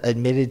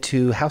admitted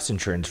to house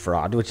insurance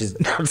fraud, which is...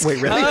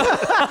 Wait, really?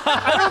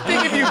 I don't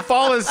think if you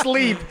fall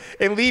asleep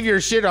and leave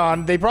your shit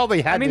on, they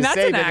probably had to that's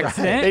say an that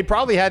accident. they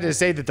probably had to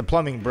say that the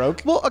plumbing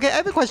broke. Well, okay, I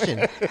have a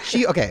question.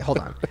 Hold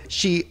on.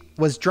 She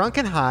was drunk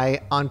and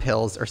high on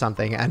pills or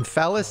something and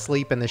fell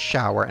asleep in the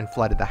shower and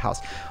flooded the house.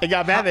 It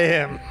got mad at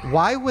him.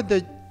 Why would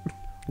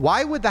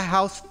the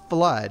house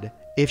flood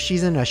if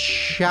she's in a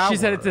shower? She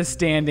said it's a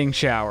standing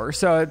shower,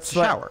 so it's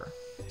shower.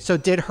 So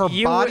did her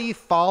body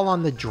fall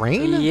on the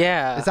drain?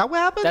 Yeah. Is that what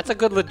happened? That's a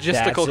good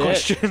logistical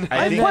question.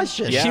 I have a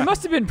question. She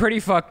must have been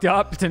pretty fucked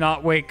up to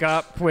not wake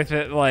up with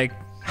it like...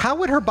 How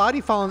would her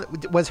body fall on...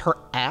 Was her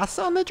ass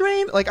on the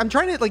drain? Like, I'm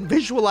trying to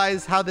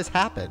visualize how this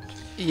happened.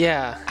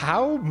 Yeah.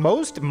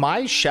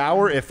 My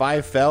shower, if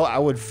I fell, I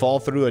would fall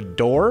through a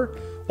door,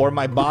 or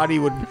my body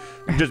would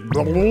just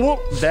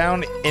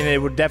down, and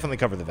it would definitely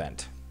cover the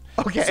vent.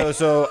 Okay.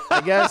 So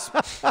I guess,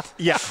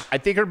 yeah, I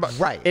think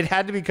right. It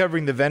had to be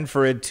covering the vent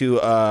for it to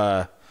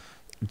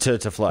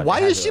flood.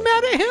 Why is she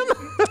mad at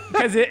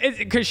him?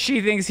 Because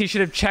she thinks he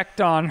should have checked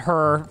on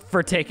her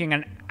for taking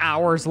an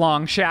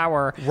hours-long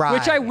shower. Right.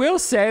 Which I will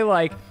say,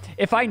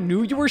 if I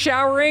knew you were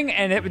showering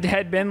and it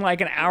had been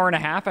an hour and a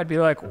half, I'd be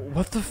like,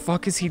 what the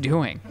fuck is he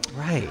doing?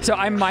 Right. So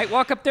I might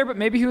walk up there, but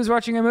maybe he was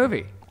watching a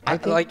movie. I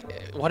think,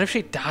 what if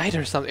she died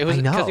or something? It was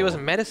because he was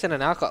medicine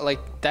and alcohol.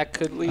 That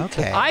could lead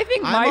to... I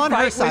think I'm on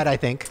her side, I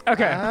think.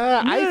 Okay.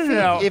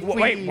 I think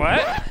Wait,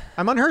 what?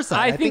 I'm on her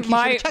side. I think he should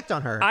have checked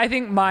on her. I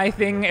think my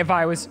thing, if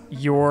I was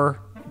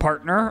your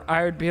partner,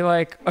 I would be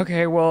like,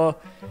 okay, well,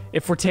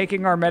 if we're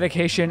taking our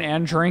medication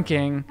and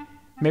drinking,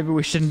 maybe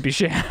we shouldn't be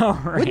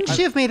showering. Wouldn't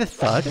she have made a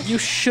thud? You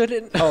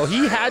shouldn't. Oh,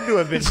 he had to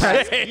have been.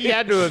 He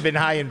had to have been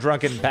high and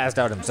drunk and passed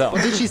out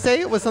himself. Did she say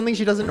it was something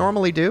she doesn't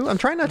normally do? I'm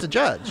trying not to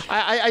judge.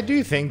 I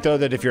do think though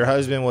that if your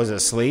husband was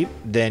asleep,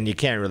 then you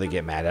can't really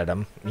get mad at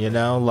him. You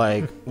know,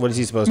 what is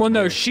he supposed to do? Well,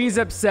 no, she's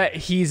upset.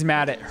 He's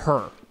mad at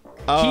her.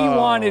 Oh. He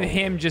wanted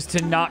him just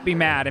to not be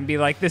mad and be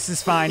like, this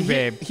is fine,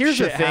 babe. Here's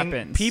Shit the thing.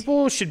 happens.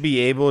 People should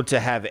be able to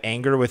have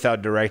anger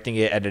without directing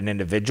it at an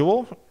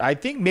individual. I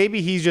think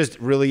maybe he's just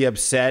really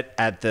upset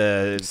at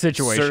the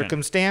situation,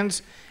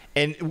 circumstance,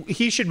 and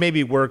he should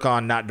maybe work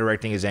on not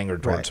directing his anger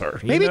towards her.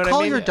 You Maybe know what call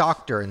I mean? your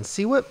doctor and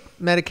see what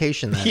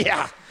medication that is.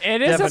 Yeah.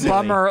 It is a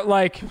bummer.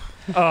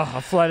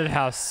 A flooded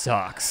house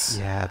sucks.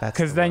 Yeah, that's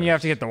because then you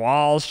have to get the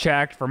walls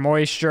checked for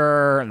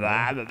moisture.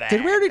 Blah, blah, blah.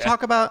 Did we already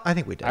talk about? I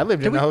think we did. I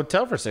lived in a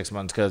hotel for 6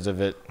 months because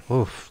of it.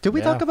 Oof. Did we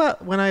talk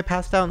about when I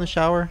passed out in the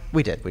shower?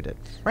 We did.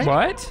 Right?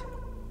 What?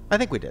 I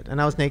think we did. And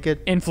I was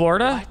naked. In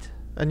Florida? What?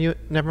 And you?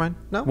 Never mind.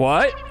 No.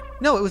 What?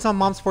 No, it was on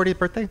Mom's 40th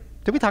birthday.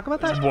 Did we talk about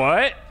that?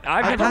 What?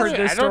 I've never heard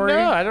this story. I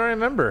don't know. I don't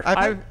remember.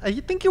 I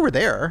think you were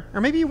there,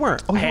 or maybe you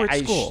weren't. Oh, you were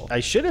at school. I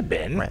should have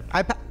been. Right.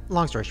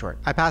 Long story short,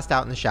 I passed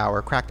out in the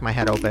shower, cracked my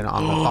head open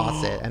on the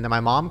faucet, and then my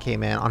mom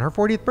came in on her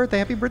 40th birthday.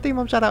 Happy birthday,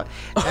 Mom! Shout out.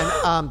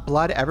 And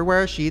blood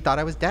everywhere. She thought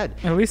I was dead.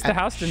 At least the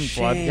house didn't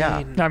flood.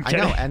 Yeah, no, I'm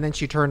kidding. I know. And then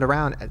she turned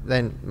around. And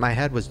then my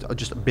head was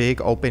just a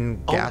big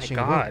open gashing.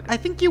 Oh my God. wound. I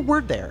think you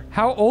were there.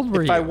 How old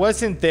were you? If I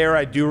wasn't there,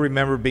 I do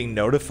remember being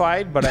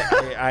notified, but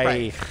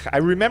I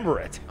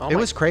remember it. It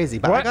was crazy,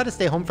 but I got to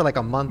stay home for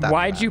a month.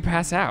 Why'd you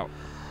pass out?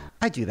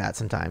 I do that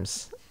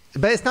sometimes,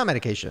 but it's not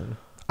medication.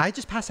 I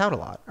just pass out a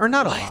lot, or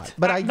not a lot,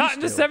 but I used Not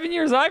in the 7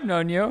 years I've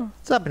known you.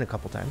 It's happened a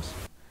couple times.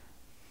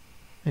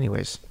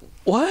 Anyways,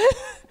 What?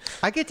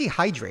 I get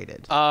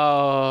dehydrated.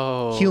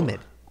 Oh. Humid.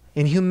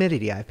 In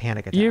humidity, I have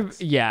panic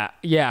attacks.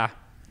 Yeah.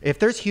 If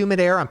there's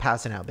humid air, I'm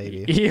passing out,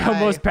 baby. He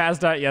almost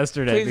passed out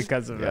yesterday Please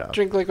because of it.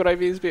 Drink liquid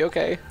IVs, be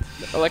okay.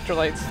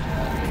 Electrolytes.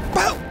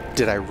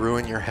 Did I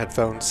ruin your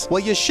headphones? Well,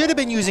 you should have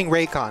been using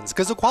RAYCONs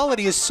because the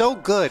quality is so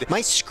good. My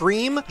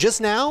scream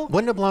just now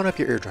wouldn't have blown up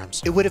your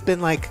eardrums. It would have been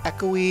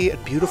echoey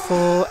and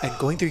beautiful and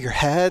going through your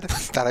head.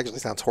 That actually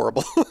sounds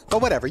horrible.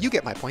 But whatever, you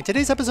get my point.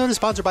 Today's episode is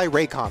sponsored by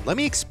RAYCON. Let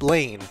me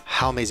explain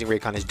how amazing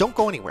RAYCON is. Don't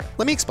go anywhere.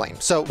 Let me explain.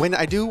 So when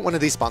I do one of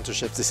these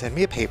sponsorships, they send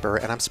me a paper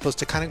and I'm supposed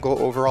to kind of go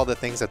over all the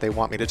things that they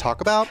want me to talk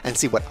about. And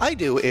see, what I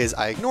do is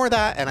I ignore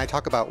that and I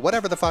talk about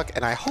whatever the fuck,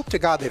 and I hope to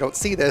God they don't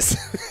see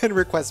this and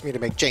request me to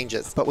make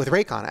changes. But with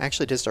RAYCON, I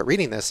actually did start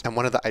reading this, and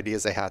one of the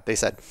ideas they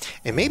said,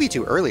 it may be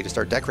too early to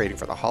start decorating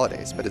for the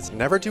holidays, but it's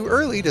never too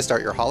early to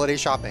start your holiday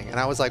shopping. And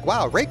I was like,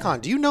 wow,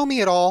 RAYCON, do you know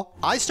me at all?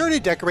 I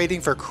started decorating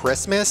for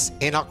Christmas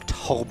in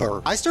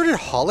October. I started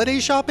holiday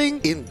shopping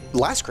in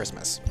last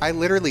Christmas. I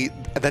literally,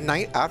 the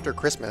night after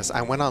Christmas,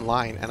 I went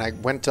online and I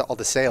went to all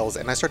the sales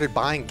and I started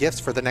buying gifts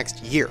for the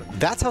next year.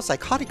 That's how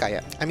psychotic I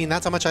am. I mean,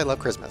 that's how much I love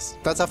Christmas.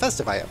 That's how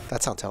festive I am.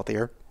 That sounds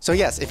healthier. So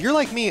yes, if you're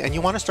like me and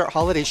you want to start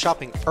holiday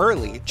shopping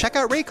early, check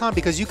out RAYCON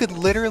because you could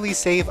literally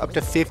save up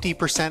to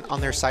 50% on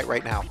their site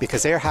right now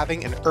because they are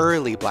having an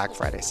early Black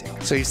Friday sale.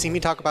 So you've seen me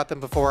talk about them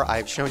before.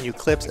 I've shown you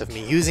clips of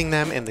me using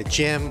them in the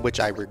gym, which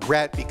I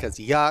regret because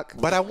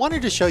yuck. But I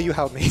wanted to show you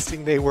how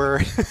amazing they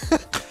were.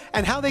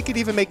 and how they could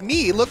even make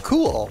me look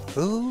cool.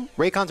 Ooh.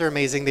 Raycons are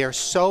amazing. They are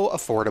so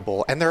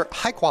affordable and they're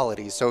high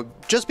quality. So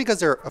just because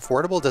they're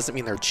affordable doesn't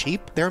mean they're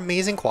cheap. They're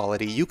amazing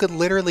quality. You could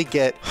literally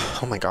get,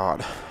 oh my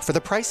God, for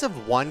the price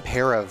of one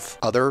pair of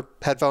other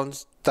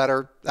headphones that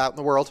are out in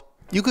the world,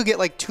 you could get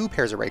like 2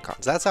 pairs of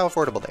Raycons. That's how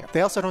affordable they are.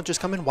 They also don't just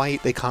come in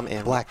white, they come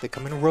in black, they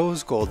come in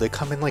rose gold, they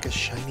come in like a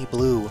shiny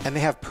blue, and they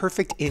have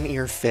perfect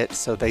in-ear fit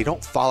so they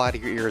don't fall out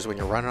of your ears when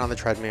you're running on the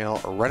treadmill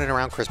or running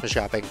around Christmas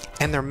shopping.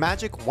 And their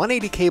magic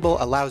 180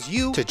 cable allows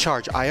you to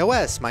charge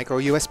iOS, micro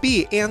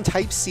USB, and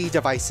Type-C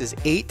devices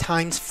 8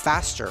 times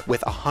faster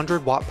with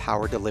 100-watt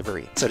power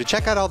delivery. So to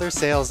check out all their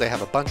sales, they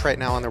have a bunch right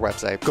now on their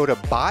website. Go to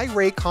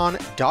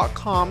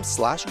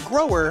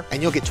buyraycon.com/grower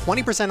and you'll get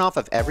 20% off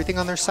of everything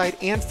on their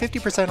site and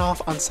 50% off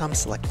on some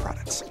select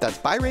products. That's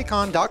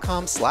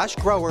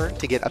buyraycon.com/grower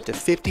to get up to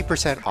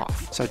 50%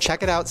 off. So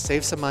check it out,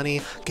 save some money,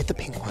 get the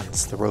pink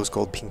ones, the rose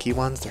gold pinky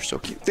ones. They're so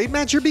cute. They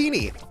match your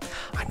beanie.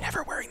 I'm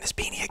never wearing this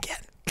beanie again.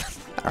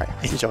 All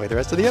right, enjoy the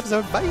rest of the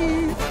episode.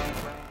 Bye.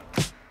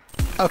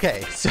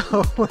 Okay,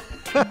 so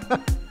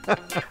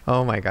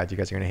oh my God, you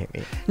guys are gonna hate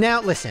me. Now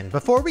listen,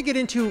 before we get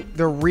into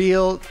the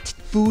real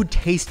food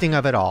tasting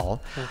of it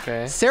all,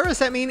 okay. Sarah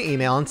sent me an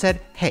email and said,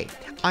 hey,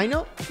 I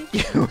know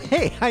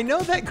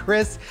that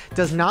Chris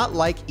does not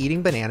like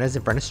eating bananas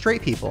in front of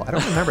straight people. I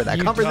don't remember that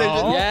conversation.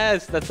 Don't?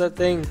 Yes, that's the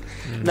thing.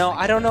 No,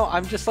 I don't know.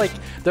 I'm just like,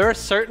 there are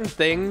certain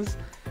things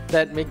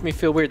that make me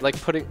feel weird.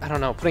 Like putting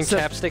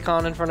chapstick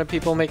on in front of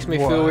people makes me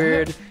feel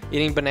weird.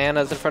 Eating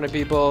bananas in front of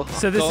people.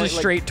 So this is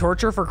straight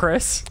torture for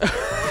Chris?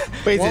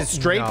 Wait, is it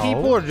straight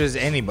people or just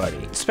anybody?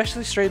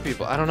 Especially straight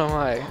people. I don't know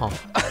why. Huh.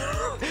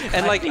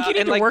 And I think you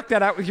need to work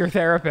that out with your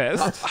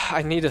therapist.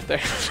 I need a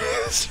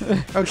therapist.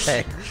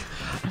 Okay.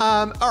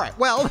 All right.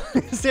 Well,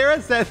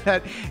 Sarah said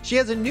that she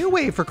has a new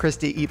way for Chris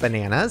to eat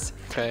bananas.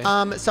 Okay.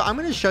 So I'm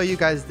going to show you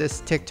guys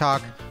this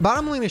TikTok, but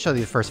I'm only going to show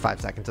you the first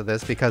 5 seconds of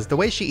this because the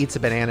way she eats a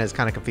banana is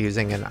kind of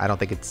confusing and I don't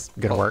think it's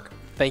going to work.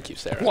 Thank you,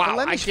 Sarah. Wow,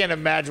 I can't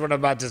imagine what I'm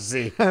about to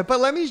see. But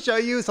let me show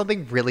you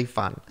something really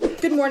fun.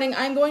 Good morning.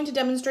 I'm going to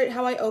demonstrate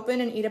how I open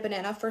and eat a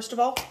banana, first of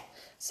all.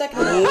 Second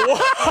of all.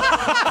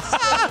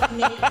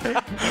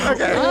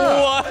 Okay.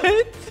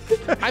 What?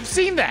 I've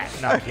seen that.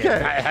 No,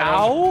 Okay.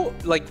 How?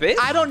 Like this?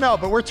 I don't know,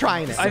 but we're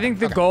trying it. I think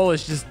the goal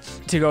is just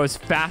to go as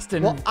fast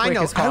and quick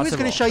as possible. I was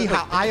going to show you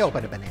how I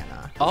open a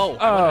banana.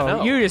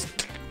 Oh, you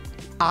just...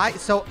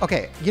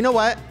 Okay, you know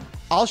what?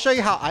 I'll show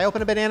you how I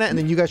open a banana and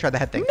then you guys try the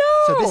head thing. No!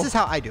 So this is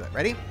how I do it.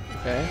 Ready?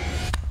 Okay.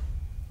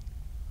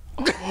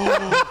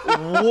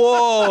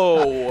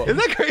 Whoa! Isn't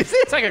that crazy?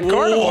 It's like a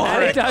carnival.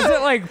 And it does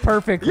it like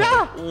perfectly.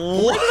 Yeah.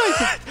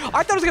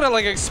 I thought it was gonna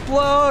like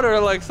explode or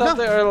like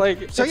something or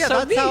like. So yeah,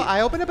 that's neat. how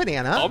I open a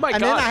banana. Oh my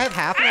and God. then I have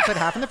half and I put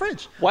half in the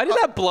fridge. Why did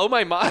that blow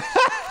my mind?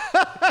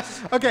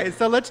 Okay,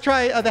 so let's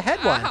try the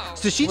head one.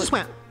 So she just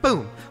went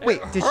boom. Wait,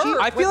 did she?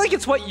 I feel like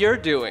it's what you're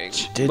doing.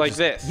 Like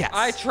this. Yes.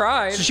 I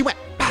tried. So she went.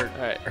 All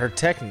right. Her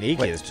technique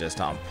is just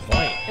on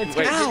point. It's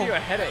going to give you a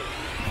headache.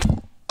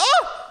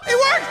 Oh,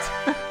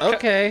 it worked.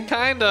 Okay.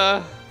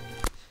 Kinda.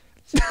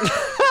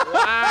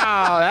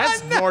 Wow,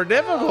 that's more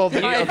difficult.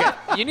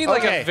 You need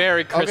like a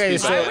very crispy. Okay,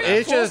 so banana.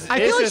 it's just.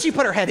 I feel like she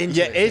put her head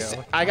into it. it's.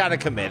 too. I gotta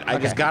commit. I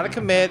just gotta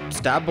commit.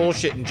 Stop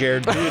bullshitting,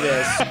 Jerid. Do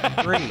this.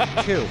 3,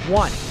 2,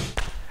 1.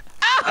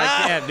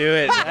 I can't do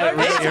it. It's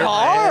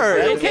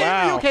hard. Are you okay?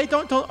 Wow. Are you okay?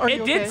 Don't. Are you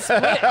It okay? did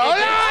split. Oh no, I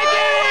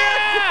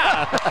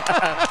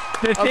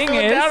did The I'm thing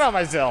feeling is, down on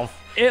myself.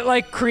 it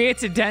like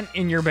creates a dent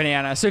in your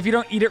banana. So if you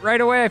don't eat it right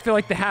away, I feel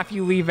like the half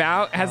you leave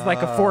out has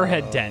like a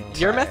forehead dent.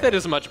 Your method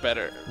is much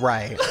better.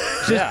 Right.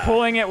 Just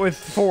pulling it with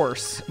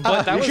force.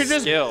 But that You was should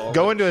just skill.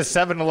 go into a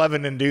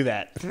 7-Eleven and do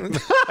that.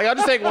 Like, I'll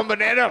just take one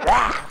banana.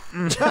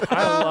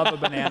 I love a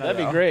banana.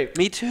 That'd be great.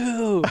 Me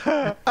too.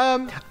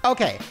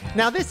 Okay.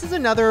 Now this is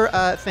another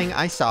thing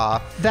I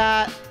saw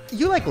that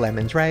you like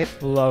lemons, right?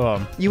 Love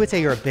them. You would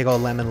say you're a big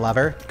old lemon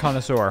lover.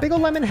 Connoisseur. Big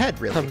old lemon head,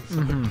 really.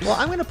 Well,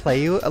 I'm going to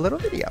play you a little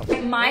video.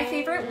 My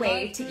favorite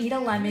way to eat a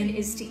lemon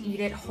is to eat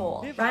it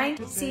whole.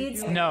 Rind,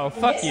 seeds. No,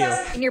 fuck you.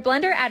 In your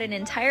blender, add an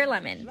entire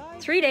lemon,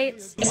 3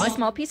 dates, a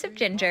small piece of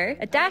ginger,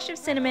 a dash of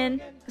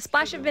cinnamon, a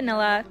splash of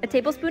vanilla, a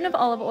tablespoon of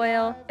olive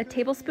oil, a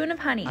tablespoon of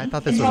honey. I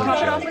thought this was Top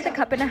a it joke. off with a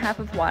cup and a half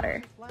of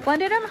water.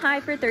 Blend it on high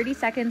for 30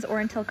 seconds or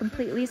until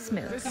completely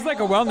smooth. This is like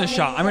a wellness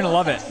shot. I'm gonna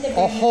love it.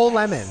 A whole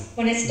lemon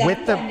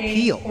with the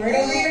peel. Pour it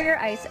over your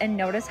ice and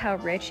notice how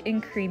rich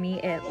and creamy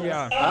it looks.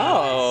 Yeah.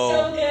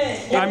 Oh.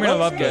 I'm gonna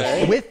love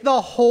this. With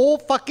the whole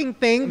fucking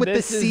thing with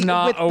This the is seed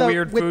not with a the,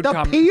 weird with food the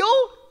com- peel?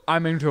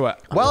 I'm into it.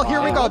 Well,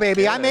 here we go,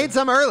 baby. I made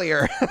some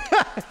earlier.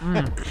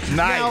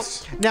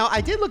 Nice. Now,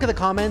 I did look at the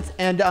comments,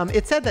 and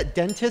it said that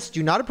dentists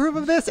do not approve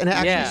of this, and it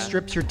actually Yeah.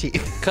 strips your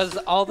teeth. Because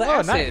all the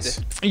acid.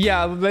 Nice.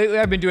 Yeah, lately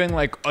I've been doing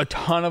like a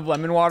ton of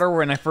lemon water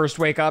when I first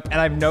wake up,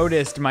 and I've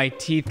noticed my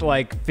teeth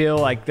like feel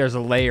like there's a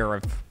layer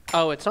of.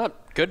 Oh, it's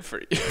not good for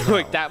you.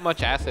 Like that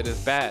much acid is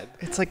bad.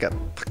 It's like a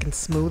fucking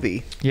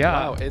smoothie. Yeah.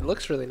 Wow, it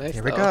looks really nice.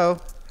 Here we though. go.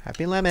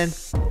 Happy lemon.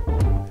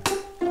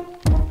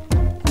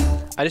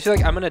 I just feel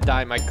like I'm gonna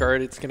die. My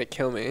GERD, it's gonna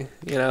kill me.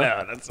 You know?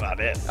 No, that's not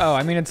it. Oh,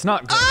 I mean it's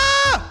not good.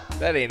 Ah!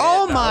 That ain't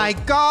Oh it, my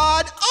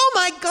god! Oh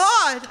my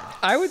god!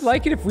 I would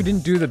like it if we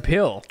didn't do the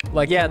peel.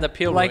 Like Yeah, the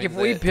peel Like if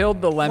ruins we it.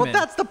 peeled the lemon. Well,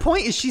 that's the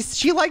point. Is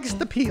she likes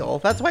the peel.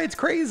 That's why it's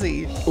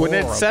crazy. When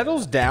it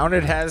settles down,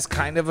 it has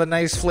kind of a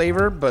nice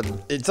flavor, but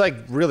it's like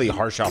really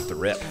harsh off the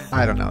rip.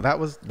 I don't know. That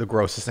was the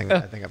grossest thing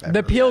I think I've ever.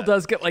 the peel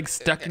does get like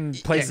stuck in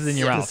places in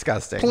your mouth.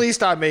 Disgusting. Please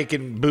stop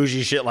making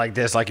bougie shit like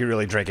this like you're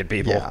really drinking,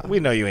 people. Yeah. We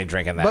know you ain't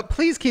drinking that. But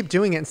please keep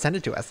doing it and send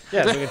it to us.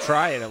 yeah, we can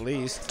try it at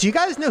least. Do you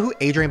guys know who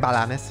Adrienne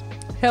Balan is?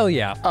 Hell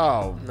yeah.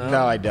 Oh,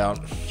 no, I don't.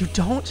 You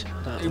don't?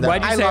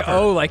 Why'd you I say love her.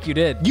 oh like you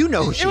did? You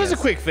know who she It was is.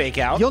 a quick fake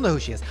out. You'll know who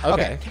she is.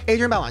 Okay.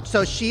 Adrienne Balan.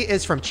 So she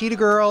is from Cheetah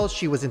Girls.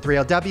 She was in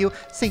 3LW.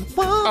 Say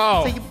won't.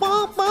 Oh. Say you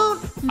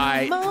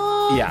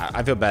won't. Yeah,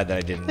 I feel bad that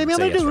I didn't Maybe I'm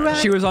say gonna yes do right.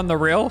 right. She was on The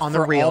Real On The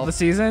for Real. all the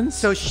seasons.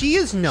 So she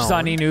is known.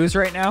 Sunny News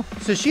right now.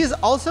 So she is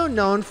also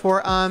known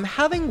for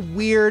having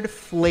weird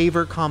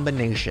flavor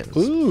combinations.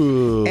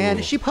 Ooh.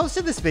 And she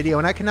posted this video,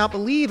 and I cannot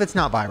believe it's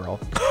not viral.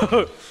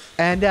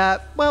 And,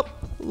 well,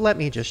 let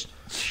me just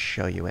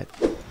show you it.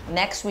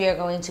 Next, we are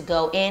going to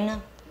go in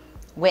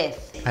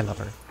with, I love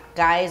her.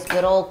 guys,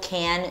 good old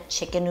canned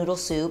chicken noodle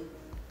soup.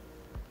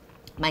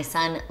 My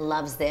son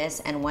loves this,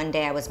 and one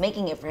day I was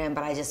making it for him,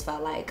 but I just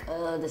felt like,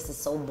 oh, this is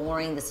so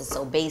boring, this is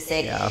so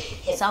basic. Yeah.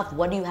 Self,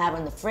 what do you have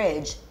in the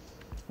fridge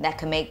that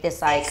can make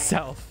this like,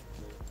 Self.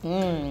 I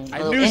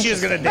knew she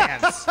was going to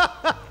dance.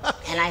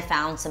 and I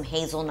found some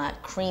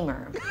hazelnut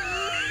creamer in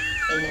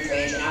the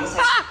fridge, and I was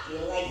like, I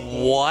feel like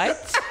this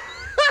What?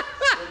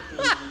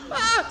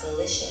 would be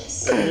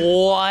delicious.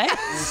 What?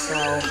 And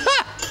so,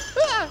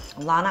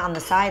 Lana on the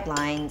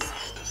sidelines,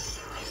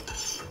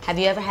 have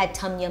you ever had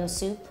tom yum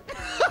soup?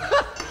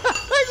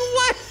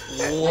 What?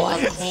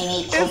 Like a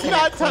creamy It's coconut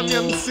not tom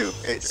yum creamy soup.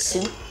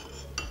 soup.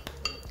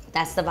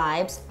 That's the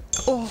vibes.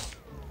 Oh.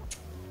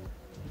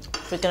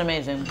 Freaking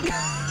amazing.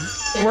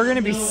 We're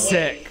gonna be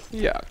sick.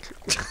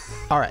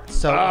 Yuck. All right,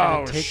 so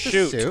I'm gonna take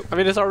shoot. the soup. I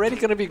mean, it's already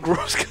gonna be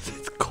gross because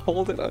it's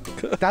cold and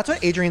uncooked. That's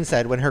what Adrienne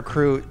said when her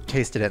crew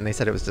tasted it, and they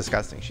said it was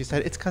disgusting. She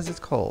said it's because it's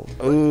cold.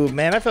 Ooh,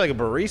 man, I feel like a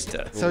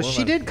barista. So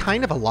she did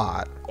kind of a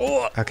lot.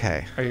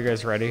 Okay. Are you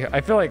guys ready?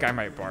 I feel like I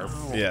might barf.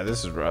 Yeah,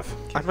 this is rough.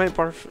 I might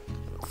barf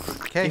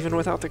Okay. even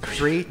without the cream.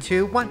 3,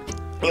 2, 1.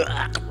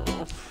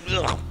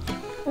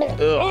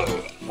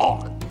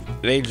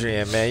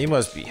 Adrian, man, you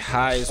must be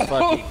high as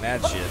fuck eating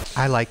that shit.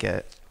 I like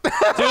it.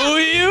 Do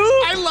you?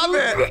 I love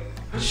it.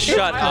 Shut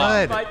up.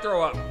 I Good. might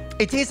throw up.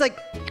 It tastes like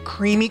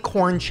creamy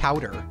corn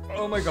chowder.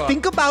 Oh my god.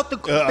 Think about the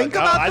think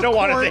about I the don't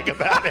want to corn- think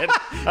about it.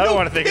 I don't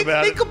want to think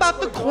about Think it. about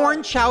the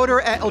corn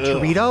chowder at El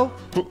Chorrito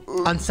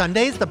on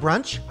Sundays, the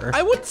brunch.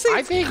 I would say I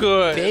it's think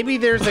good. maybe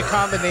there's a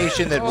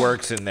combination that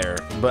works in there,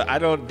 but I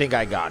don't think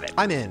I got it.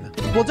 I'm in.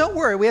 Well, don't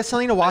worry. We have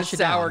something to wash it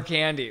sour down.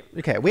 candy.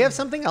 Okay, we have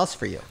something else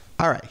for you.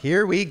 All right,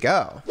 here we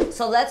go.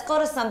 So let's go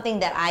to something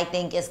that I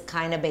think is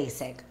kind of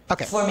basic.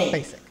 Okay, For me.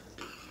 basic.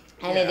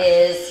 And it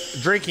is,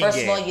 Drinking first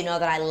game. of all, you know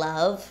that I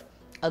love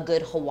a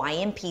good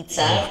Hawaiian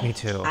pizza. Me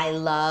too. I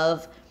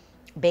love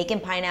bacon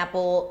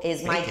pineapple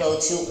is my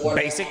go-to order.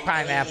 Basic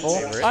pineapple.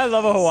 I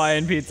love a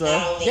Hawaiian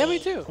pizza. Yeah, me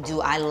too. Do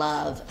I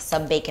love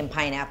some bacon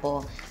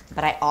pineapple,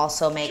 but I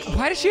also make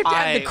Why does she have to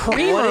add the What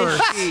creamer?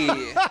 is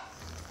she?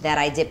 that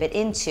I dip it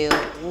into.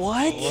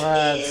 What?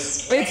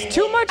 It's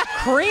too much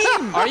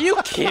cream. Are you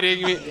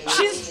kidding me?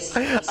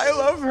 I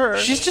love her.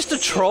 She's just a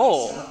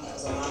troll.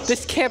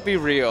 This can't be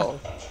real.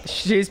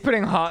 She's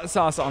putting hot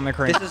sauce on the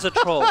cream. This is a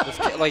troll. This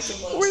can't, like,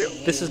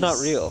 this is not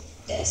real.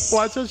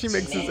 Watch how she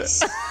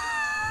mixes it.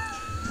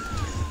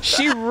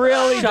 She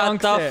really Shut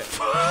dunks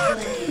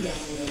the it.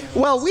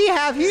 Well, we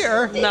have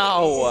here.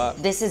 No.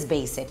 This is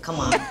basic. Come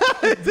on.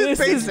 This is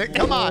basic.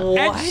 Come on.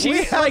 And We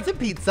she's have like, some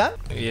pizza.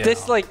 Yeah.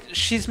 This, like,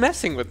 she's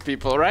messing with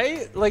people,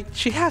 right? Like,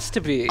 she has to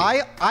be.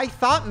 I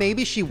thought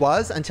maybe she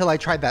was until I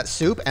tried that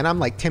soup, and I'm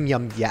like, Tim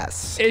Yum,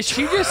 yes. is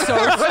she just so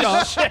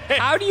stumped?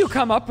 How do you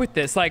come up with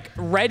this? Like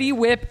Ready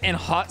Whip and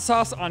hot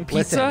sauce on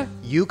pizza? Listen,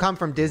 you come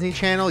from Disney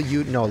Channel,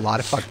 you know a lot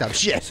of fucked up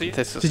shit.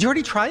 This is- Did you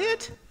already try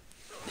it?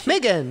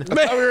 Megan. I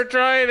thought we were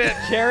trying it.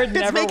 Jared It's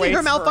never making waits her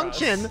for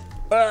malfunction.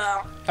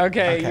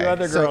 Okay, you Okay,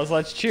 other so- girls,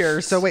 let's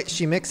cheers. So wait,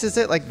 she mixes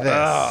it like this.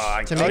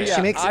 I to tell make, ya.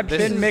 she makes I've it.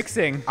 been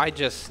mixing.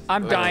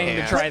 I'm dying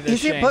to try this.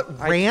 Is it? Shane. But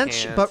I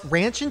ranch, can't. but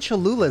ranch and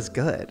Cholula is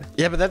good.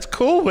 Yeah, but that's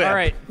Cool Whip. All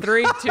right,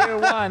 3, 2,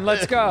 1,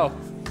 let's go.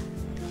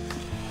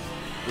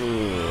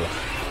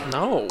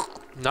 No.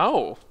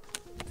 No.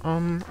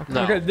 No.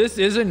 Okay, this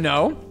is a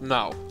no,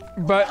 No.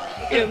 but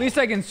at least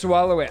I can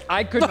swallow it.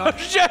 I could not.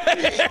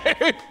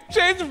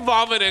 Shane's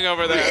vomiting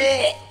over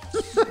there.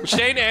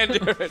 Shane and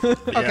Jared.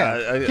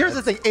 Okay. Here's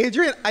the thing,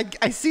 Adrian.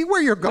 I see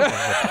where you're going.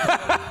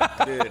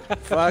 With Dude,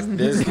 fuck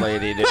this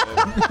lady, dude.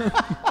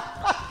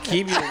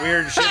 Keep your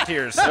weird shit to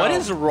yourself. What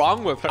is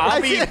wrong with her?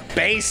 I'll be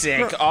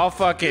basic all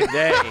fucking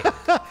day.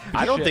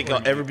 I don't think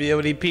I'll ever be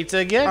able to eat pizza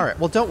again. All right.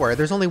 Well, don't worry.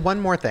 There's only one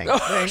more thing.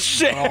 Oh,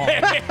 shit.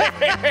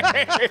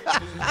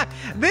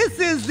 This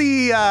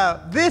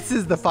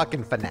is the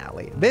fucking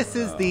finale. This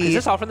is the. Is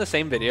this all from the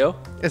same video?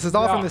 This is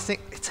all No. from the same.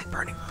 It's like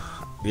burning.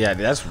 Yeah,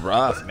 dude, that's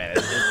rough, man.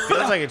 It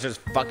feels like it's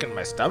just fucking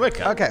my stomach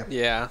up. Okay.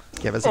 Yeah.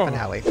 Give us a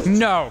finale.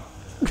 No.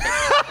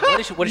 What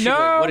is she doing?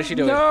 What is she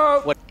doing?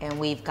 No. What? And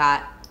we've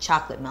got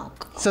chocolate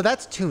milk. So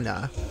that's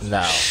tuna.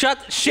 No. Shane.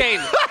 Shane.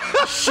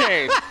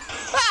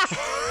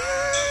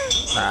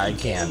 I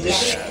can't do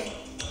that.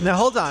 Now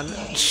hold on.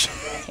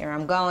 Here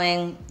I'm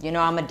going. You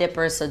know I'm a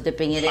dipper, so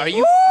dipping it in. Are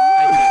you?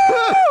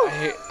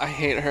 I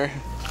hate her.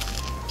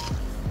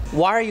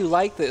 Why are you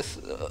like this?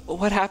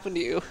 What happened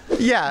to you?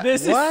 Yeah.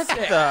 This is What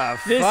sick. the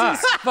This fuck?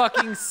 is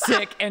fucking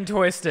sick and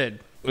twisted.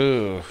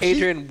 Ooh.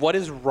 Adrian, what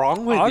is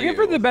wrong with I'll you? give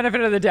her the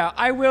benefit of the doubt.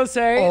 I will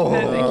say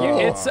that, thank you.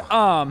 It's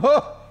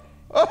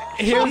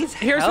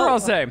here's what I'll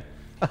say.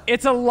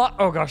 It's a lot.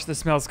 Oh gosh, the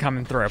smell's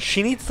coming through.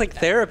 She needs like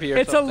therapy or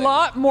It's something. a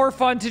lot more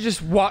fun to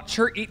just watch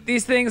her eat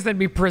these things than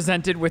be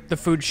presented with the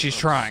food she's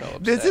trying.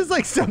 This is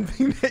like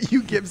something that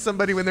you give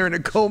somebody when they're in a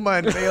coma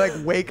and they like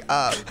wake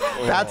up.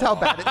 That's how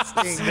bad it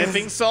stings.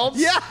 Sniffing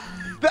salts? Yeah.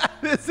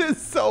 This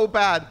is so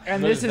bad.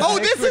 And this is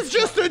this is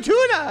just a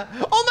tuna.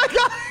 Oh my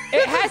god.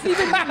 It hasn't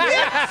even been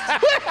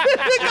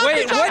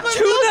Wait, what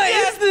tuna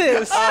is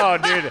this? Oh,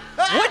 dude.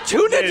 What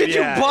tuna did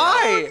you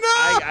buy?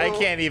 I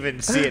can't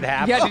even see it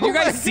happen. Yeah, did you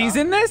guys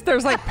season this?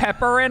 There's like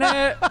pepper in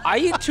it. I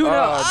eat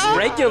tuna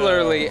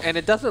regularly, and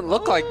it doesn't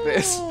look like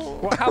this.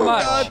 Well, how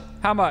much?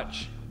 How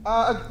much?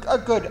 A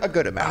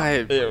good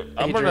amount.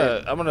 I'm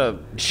gonna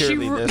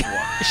cheerlead this one.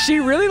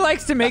 She really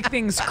likes to make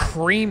things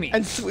creamy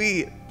and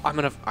sweet.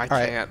 I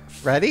can't.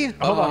 Ready?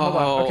 Hold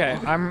on. Okay,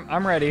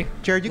 I'm ready.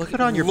 Jared, you can put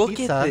on your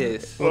pizza. Look at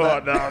this.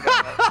 Oh, no.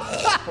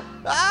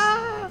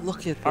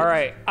 Look at this. All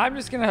right, I'm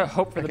just gonna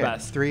hope for the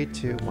best. 3,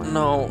 2, 1.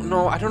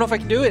 No, I don't know if I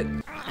can do it.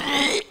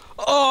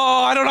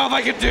 Oh, I don't know if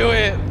I can do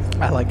it.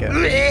 I like it.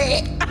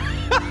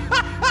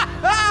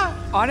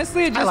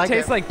 Honestly, it just like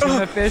tastes it. like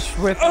tuna fish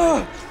with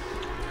a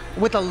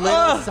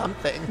little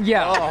something.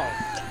 Yeah.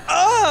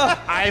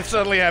 I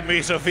suddenly have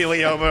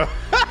mesothelioma.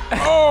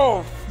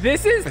 Oh,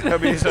 this is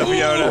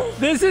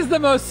this is the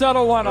most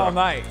subtle one all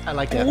night. I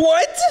like it.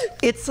 What?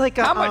 It's like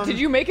a. How much did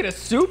you make it a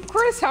soup,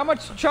 Chris? How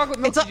much chocolate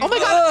milk? It's oh my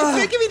god! It's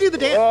making me do the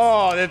dance.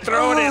 Oh, they're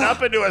throwing it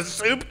up into a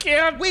soup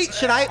can? Wait,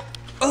 should I?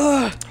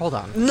 Hold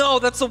on. No,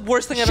 that's the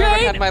worst thing I've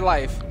ever had in my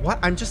life. What?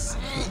 I'm just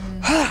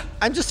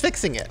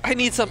fixing it. I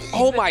need some.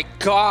 Oh my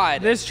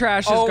god. This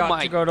trash has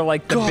got to go to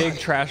like the big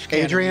trash can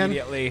Adrian?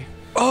 immediately.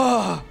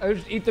 Oh, I would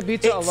just eat the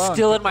pizza it's alone.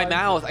 still in my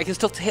mouth. I can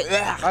still taste.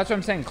 That's what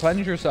I'm saying.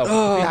 Cleanse yourself.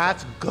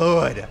 That's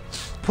good.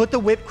 Put the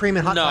whipped cream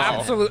and hot sauce.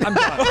 Absolutely. I'm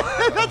done.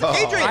 That's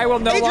Adrian. I will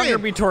no Adrian, longer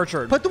be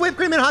tortured. Put the whipped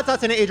cream and hot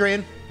sauce in it,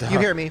 Adrian. You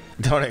hear me?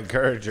 Don't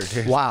encourage her,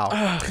 dude. Wow.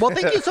 Well,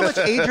 thank you so much,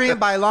 Adrian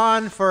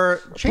Bailon,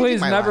 for changing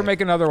Please my never life. make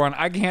another one.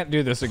 I can't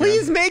do this again.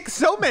 Please make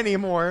so many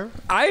more.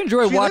 I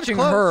enjoy She lives watching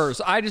close. hers.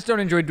 I just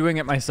don't enjoy doing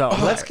it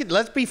myself.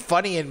 Let's be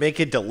funny and make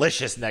it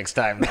delicious next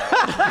time. You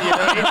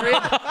know,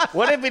 Adrian?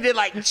 What if we did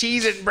like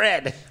cheese and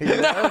bread?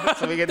 You know?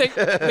 So we could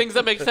Things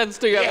that make sense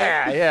together.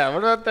 Yeah. What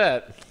about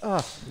that?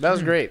 Oh, that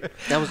was great.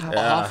 That was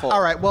awful.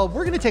 All right, well,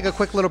 we're going to take a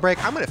quick little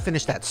break. I'm going to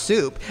finish that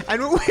soup.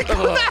 And when we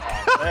come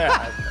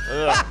back,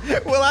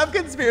 we'll have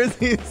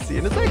conspiracies. See you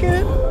in a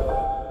second.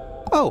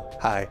 Oh,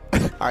 hi. All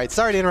right,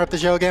 sorry to interrupt the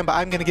show again, but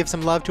I'm going to give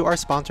some love to our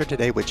sponsor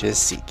today, which is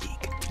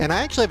SeatGeek. And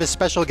I actually have a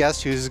special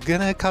guest who's going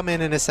to come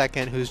in a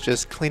second, who's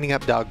just cleaning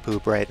up dog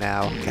poop right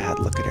now. God,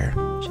 look at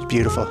her. She's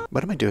beautiful.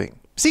 What am I doing?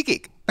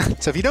 SeatGeek.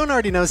 So if you don't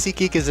already know,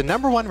 SeatGeek is the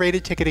 #1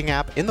 rated ticketing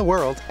app in the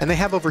world, and they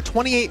have over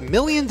 28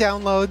 million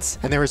downloads,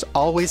 and there is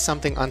always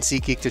something on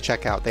SeatGeek to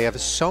check out. They have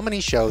so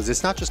many shows.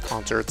 It's not just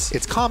concerts,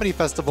 it's comedy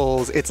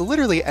festivals, it's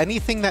literally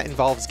anything that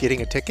involves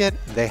getting a ticket,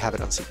 they have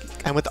it on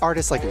SeatGeek. And with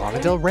artists like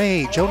Lana Del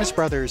Rey, Jonas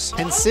Brothers,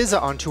 and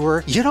SZA on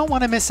tour, you don't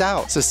want to miss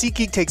out. So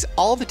SeatGeek takes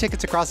all the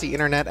tickets across the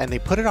internet and they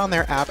put it on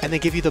their app, and they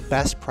give you the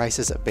best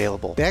prices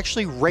available. They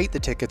actually rate the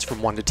tickets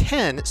from 1 to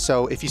 10,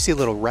 so if you see a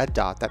little red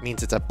dot, that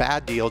means it's a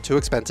bad deal, too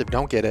expensive,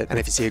 don't get it. And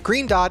if you see a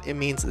green dot, it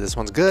means this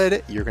one's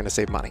good, you're gonna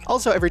save money.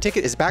 Also, every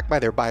ticket is backed by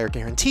their buyer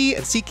guarantee,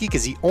 and SeatGeek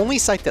is the only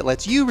site that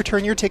lets you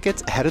return your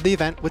tickets ahead of the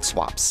event with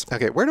swaps.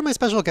 Okay, where did my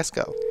special guest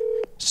go?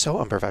 So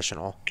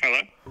unprofessional.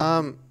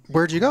 Hello?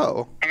 Where'd you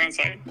go? I'm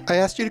outside. I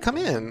asked you to come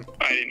in.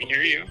 I didn't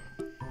hear you.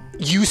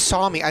 You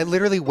saw me. I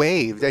literally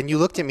waved, and you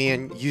looked at me,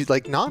 and you,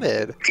 like,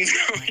 nodded. No,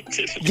 I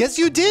didn't. Yes,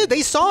 you did.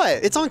 They saw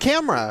it. It's on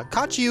camera.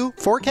 Caught you.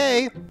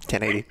 4K.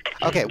 1080.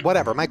 Okay,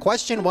 whatever. My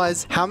question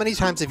was, how many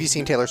times have you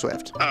seen Taylor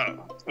Swift? Oh,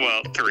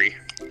 well, 3.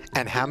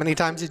 And how many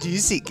times did you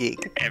see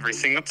Geek? Every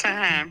single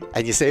time.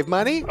 And you saved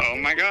money? Oh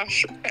my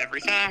gosh,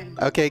 every time.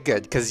 Okay,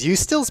 good, because you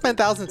still spent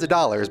thousands of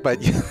dollars, but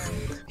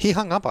he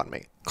hung up on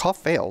me. Call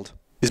failed.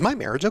 Is my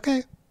marriage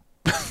okay?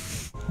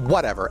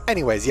 Whatever.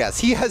 Anyways, yes,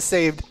 he has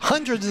saved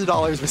hundreds of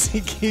dollars with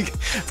SeatGeek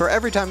for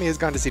every time he has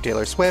gone to see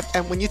Taylor Swift.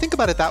 And when you think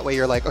about it that way,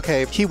 you're like,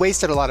 okay, he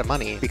wasted a lot of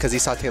money because he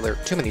saw Taylor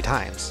too many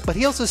times, but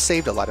he also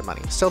saved a lot of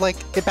money. So like,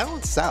 it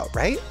balances out,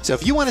 right? So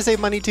if you want to save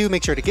money too,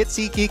 make sure to get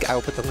SeatGeek. I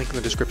will put the link in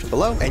the description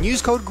below, and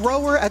use code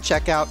GROWER at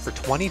checkout for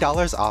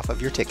 $20 off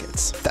of your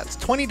tickets. That's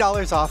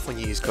 $20 off when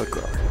you use code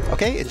GROWER.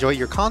 Okay, enjoy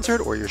your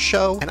concert or your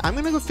show. And I'm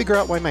gonna go figure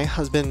out why my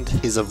husband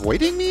is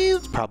avoiding me.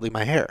 It's probably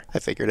my hair. I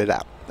figured it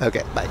out.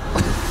 Okay, bye.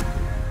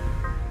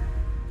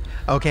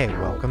 Okay,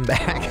 welcome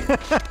back.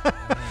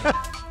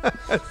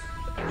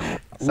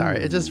 Sorry,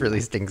 it just really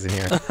stinks in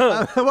here.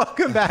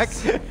 Welcome back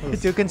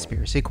to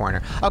Conspiracy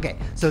Corner. Okay,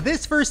 so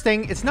this first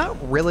thing, it's not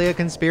really a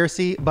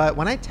conspiracy, but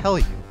when I tell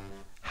you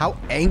how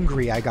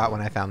angry I got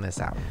when I found this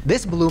out,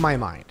 this blew my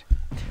mind.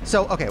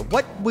 So, okay,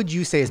 what would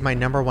you say is my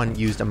 #1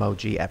 used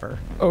emoji ever?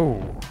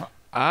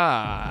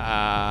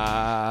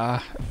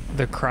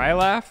 The cry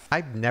laugh?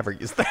 I've never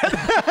used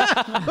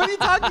that. What are you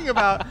talking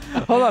about?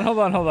 Hold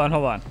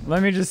on.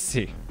 Let me just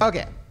see.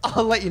 Okay,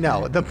 I'll let you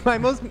know. My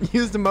most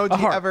used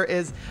emoji ever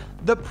is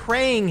the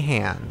praying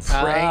hands.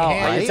 Praying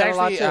hands. Right? It's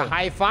actually a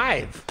high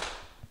five.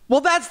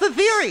 Well, that's the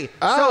theory.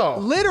 So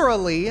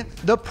literally,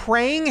 the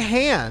praying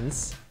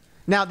hands.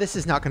 Now, this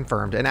is not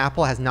confirmed, and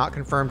Apple has not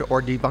confirmed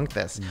or debunked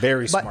this.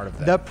 Very smart of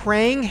them. The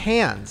praying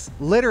hands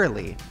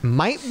literally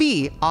might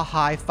be a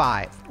high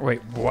five.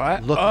 Wait,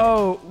 what? Look.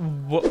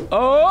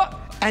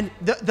 And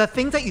the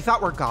things that you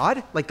thought were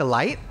God, like the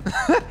light.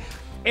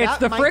 It's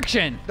the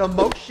friction. The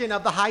motion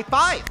of the high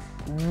five.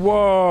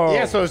 Whoa.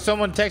 Yeah, so if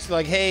someone texts you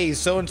like, hey,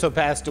 so-and-so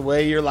passed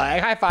away, you're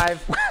like, high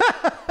five.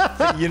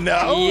 You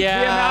know? Yeah.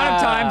 The amount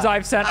of times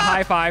I've sent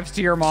high fives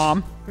to your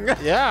mom.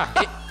 Yeah.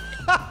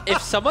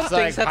 If someone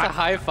thinks that's a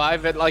high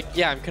five, and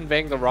I'm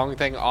conveying the wrong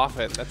thing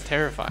often. That's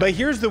terrifying. But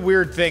here's the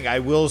weird thing I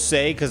will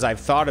say, because I've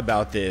thought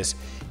about this.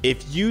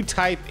 If you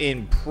type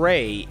in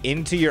pray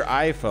into your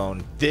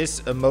iPhone,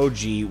 this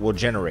emoji will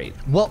generate.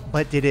 Well,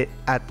 but did it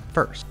at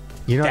first?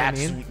 You know what I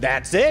mean?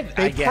 That's it.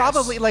 They I guess.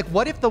 probably, like,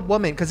 what if the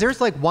woman, because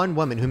there's like one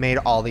woman who made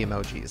all the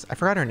emojis. I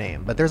forgot her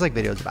name, but there's like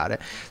videos about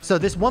it. So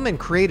this woman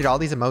created all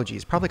these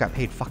emojis, probably got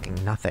paid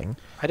fucking nothing.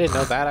 I didn't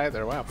know that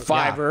either. Wow.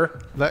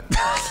 Fiverr.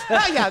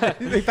 Yeah,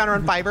 they found her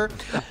on Fiverr.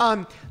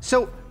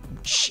 So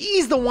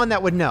she's the one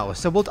that would know.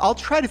 So I'll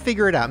try to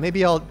figure it out.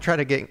 Maybe I'll try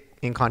to get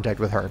in contact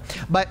with her.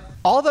 But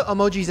all the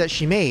emojis that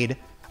she made,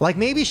 like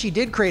maybe she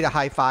did create a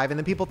high five and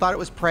then people thought it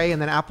was pray,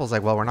 and then Apple's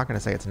like, well, we're not going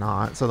to say it's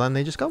not. So then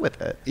they just go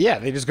with it. Yeah,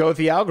 they just go with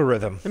the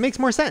algorithm. It makes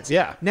more sense.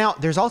 Yeah. Now,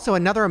 there's also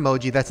another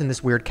emoji that's in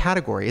this weird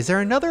category. Is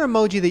there another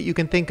emoji that you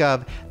can think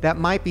of that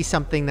might be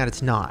something that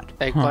it's not?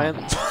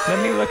 Eggplant.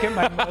 Let me look at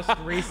my most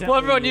recent. Well,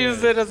 everyone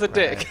uses it as a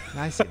dick.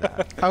 I see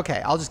that.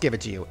 Okay, I'll just give it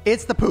to you.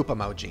 It's the poop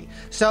emoji.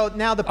 So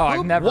now the poop.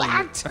 I've never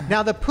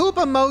Now the poop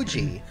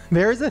emoji,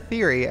 there's a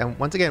theory, and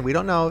once again, we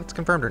don't know if it's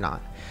confirmed or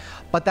not,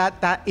 but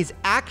that is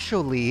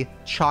actually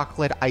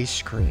chocolate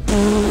ice cream.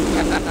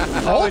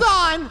 Hold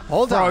on.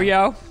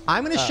 Froyo.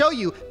 I'm going to show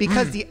you,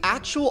 because the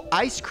actual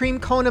ice cream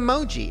cone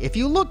emoji, if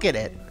you look at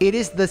it, it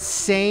is the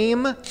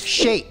same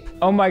shape.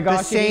 Oh my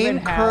gosh. The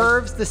same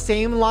curves, the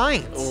same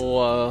lines.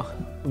 Whoa.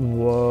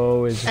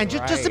 And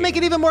just to make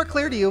it even more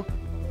clear to you,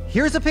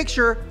 here's a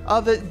picture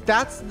of look at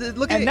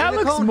it. And that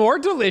looks more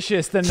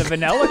delicious than the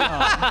vanilla cone.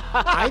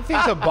 I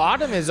think the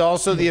bottom is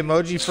also the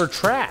emoji for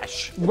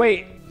trash.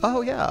 Wait.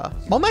 Oh, yeah.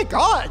 Oh, my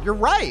God. You're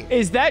right.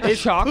 Is that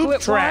It's chocolate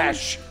poop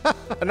trash.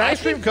 An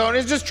ice cream cone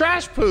is just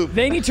trash poop.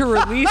 They need to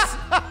release...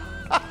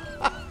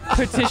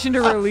 petition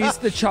to release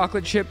the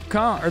chocolate chip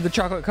cone, or the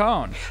chocolate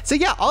cone. So,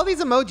 yeah, all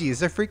these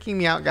emojis are freaking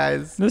me out,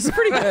 guys. This is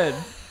pretty good.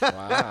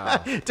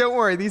 Wow. Don't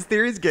worry. These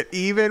theories get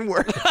even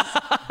worse.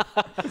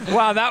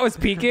 Wow, that was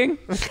peaking.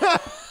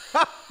 Listen,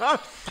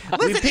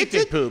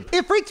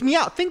 it freaked me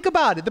out. Think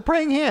about it. The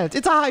praying hands.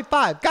 It's a high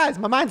five. Guys,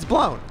 my mind's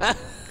blown.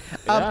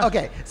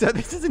 Okay, so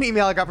this is an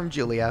email I got from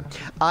Julia,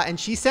 and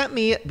she sent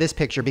me this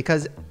picture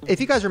because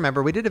if you guys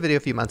remember, we did a video a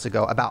few months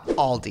ago about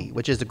Aldi,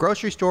 which is a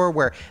grocery store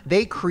where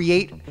they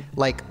create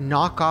like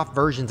knockoff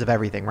versions of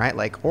everything, right?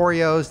 Like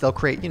Oreos, they'll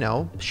create,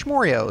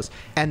 Schmorios.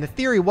 And the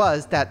theory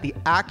was that the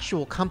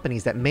actual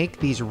companies that make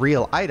these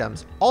real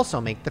items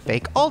also make the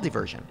fake Aldi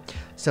version.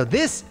 So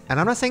this, and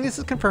I'm not saying this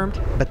is confirmed,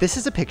 but this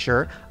is a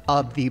picture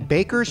of the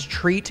Baker's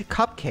Treat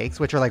cupcakes,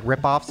 which are like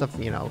ripoffs of,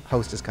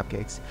 Hostess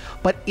cupcakes.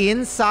 But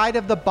inside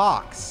of the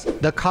box,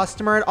 the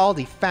customer at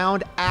Aldi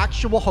found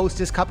actual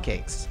Hostess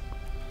cupcakes.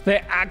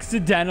 They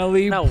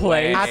accidentally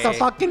played at the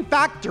fucking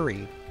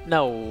factory.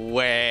 No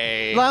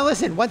way. Well,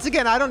 listen, once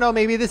again, I don't know.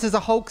 Maybe this is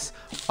a hoax,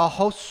 a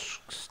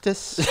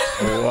hostess.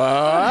 What?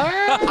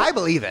 I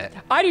believe it.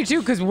 I do too,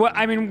 because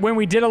when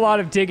we did a lot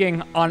of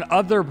digging on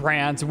other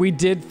brands, we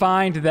did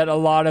find that a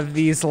lot of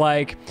these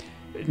like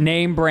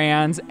name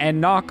brands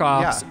and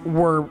knockoffs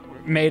were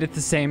made at the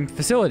same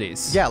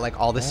facilities. Yeah, like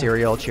all the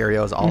cereal,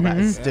 Cheerios, all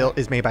that still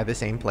is made by the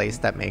same place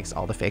that makes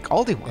all the fake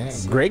Aldi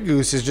ones. Grey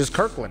Goose is just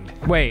Kirkland.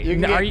 Wait, you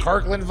can get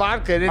Kirkland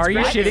vodka. And it's are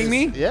you Grey shitting Goose.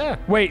 me? Yeah.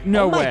 Wait,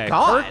 no way.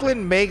 God.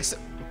 Kirkland makes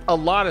a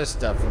lot of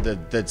stuff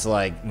that's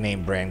like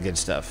name brand good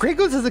stuff. Grey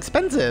Goose is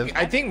expensive.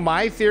 I think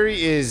my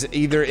theory is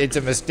either it's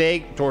a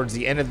mistake towards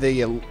the end of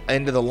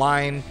the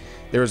line,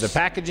 there was a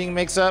packaging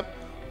mix-up,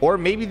 or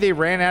maybe they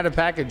ran out of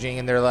packaging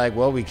and they're like,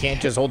 well, we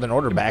can't just hold an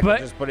order back and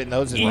just put it in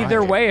those.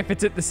 Either way, if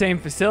it's at the same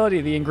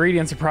facility, the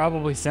ingredients are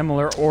probably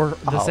similar or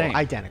the same.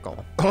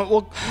 Identical.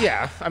 Well,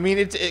 yeah. I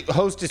mean,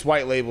 Hostess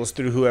white labels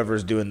through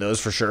whoever's doing those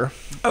for sure.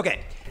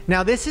 Okay.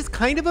 Now, this is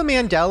kind of a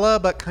Mandela,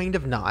 but kind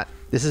of not.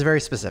 This is very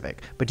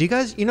specific. But do you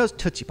guys,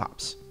 Tootsie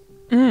Pops?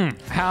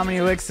 How many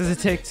licks does it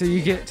take till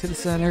you get to the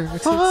center of a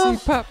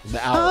Tootsie Pop?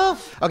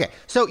 Okay,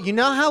 so you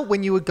know how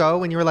when you would go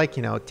when you were like,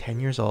 10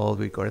 years old,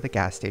 we'd go to the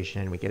gas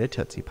station, we get a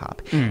Tootsie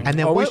Pop. And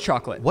then always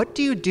chocolate. What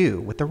do you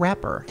do with the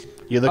wrapper?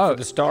 You look for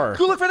the star.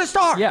 You look for the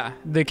star. Yeah,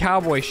 the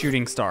cowboy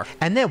shooting star.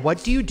 And then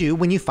what do you do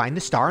when you find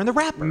the star in the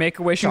wrapper? Make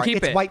a wish and keep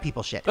it's it. white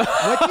people shit.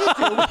 What do you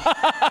do?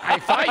 I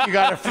thought you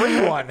got a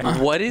free one.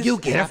 What is You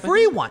get a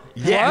free one.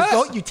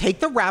 Yes. You take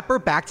the wrapper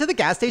back to the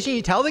gas station.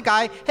 You tell the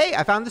guy, hey,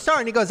 I found the star.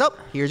 And he goes, oh,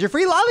 here's your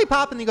free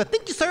lollipop. And you go,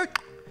 thank you, sir.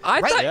 I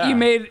thought you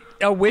made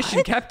a wish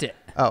and kept it.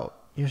 Oh,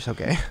 you're so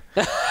gay.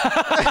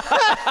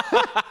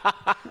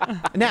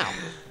 Now,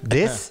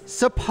 this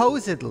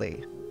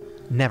supposedly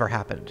never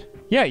happened.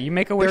 Yeah, you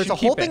make a wish There's a and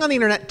keep whole thing it. on the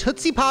internet.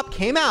 Tootsie Pop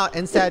came out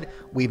and said,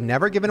 we've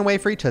never given away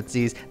free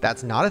Tootsies.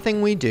 That's not a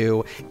thing we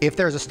do. If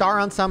there's a star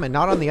on some and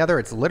not on the other,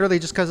 it's literally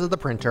just because of the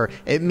printer.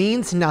 It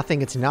means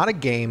nothing. It's not a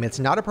game. It's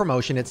not a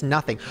promotion. It's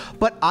nothing.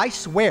 But I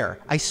swear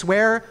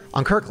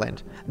on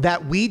Kirkland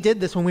that we did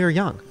this when we were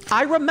young.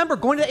 I remember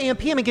going to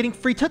AMPM and getting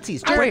free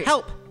Tootsies. Jared,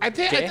 help. I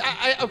think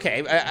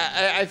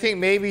I think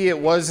maybe it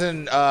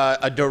wasn't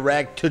a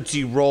direct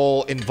Tootsie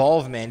Roll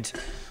involvement,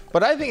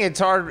 but I think it's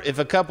hard if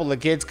a couple of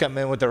kids come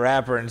in with a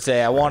wrapper and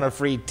say, I want a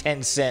free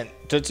 10-cent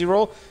Tootsie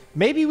Roll.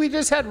 Maybe we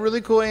just had really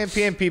cool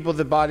AMPM people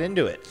that bought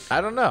into it.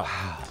 I don't know.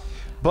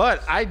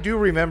 But I do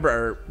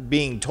remember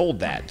being told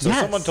that. So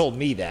someone told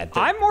me that.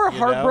 I'm more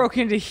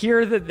heartbroken to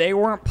hear that they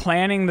weren't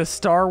planning the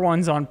star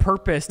ones on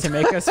purpose to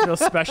make us feel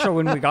special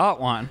when we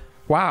got one.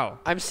 Wow.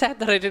 I'm sad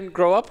that I didn't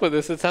grow up with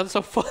this. It sounds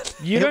so fun.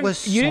 It was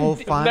so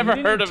fun. Never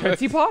heard of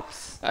Tootsie it.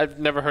 Pops? I've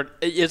never heard.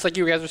 It's like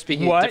you guys are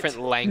speaking a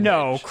different language.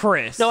 No,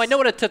 Chris. No, I know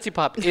what a Tootsie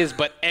Pop is,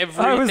 but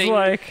everything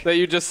that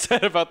you just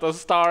said about the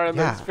star and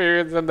the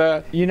experience and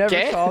the... You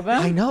never saw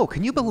that? I know.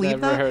 Can you believe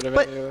Never that? heard of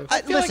but any of this.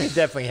 I feel like it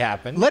definitely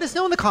happened. Let us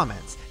know in the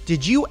comments.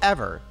 Did you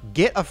ever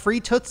get a free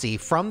Tootsie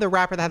from the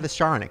wrapper that had the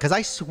star on it? Because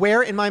I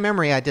swear in my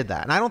memory I did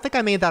that. And I don't think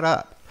I made that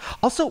up.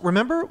 Also,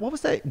 remember, what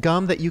was that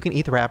gum that you can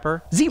eat the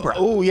wrapper? Zebra.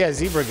 Oh, yeah,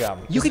 zebra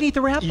gum. You can eat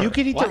the wrapper. You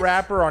can eat the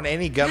wrapper on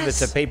any gum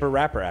that's a paper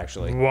wrapper,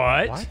 actually.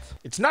 What?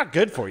 It's not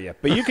good for you,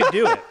 but you can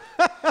do it.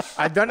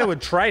 I've done it with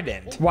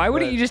Trident. Why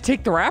wouldn't you just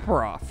take the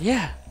wrapper off?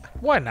 Yeah.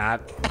 Why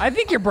not? I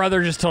think your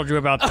brother just told you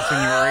about this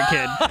when you were a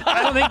kid.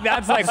 I don't think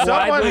that's like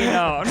widely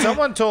known.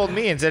 Someone told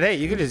me and said, hey,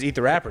 you can just eat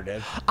the wrapper,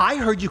 dude. I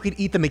heard you could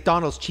eat the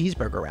McDonald's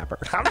cheeseburger wrapper.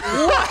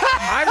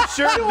 I'm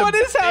sure What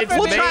is happening?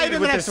 We'll try it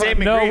in the next one.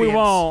 No, we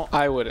won't.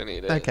 I wouldn't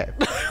eat it. Okay.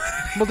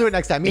 We'll do it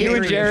next time. You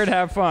and Jared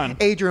have fun.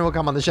 Adrian will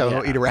come on the show and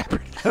we'll eat a wrapper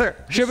together.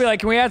 She'll be like,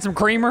 can we add some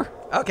creamer?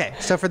 Okay,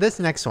 so for this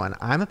next one,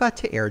 I'm about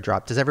to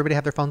airdrop. Does everybody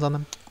have their phones on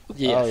them?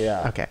 Yeah. Oh,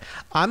 yeah. Okay.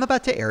 I'm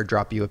about to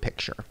airdrop you a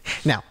picture.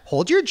 Now,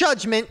 hold your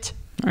judgment.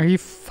 Are you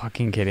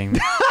fucking kidding me?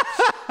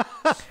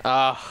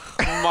 Oh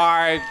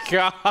my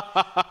God.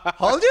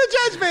 Hold your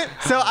judgment.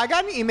 So I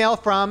got an email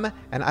from,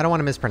 and I don't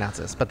want to mispronounce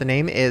this, but the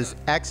name is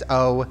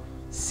XOCHILT.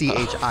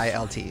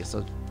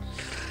 So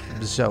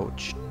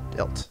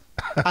Zochilt.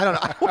 I don't know.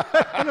 I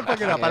want to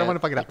fuck it up. I don't want to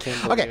fuck it up.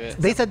 Okay.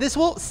 They said this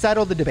will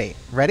settle the debate.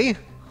 Ready?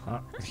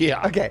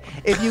 Yeah. Okay.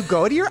 If you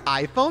go to your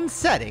iPhone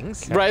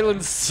settings,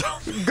 Ryland's so...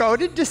 go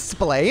to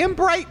display and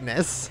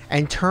brightness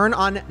and turn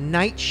on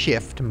night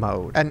shift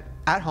mode. And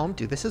at home,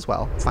 do this as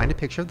well. Find a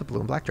picture of the blue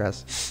and black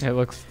dress. It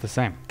looks the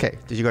same. Okay.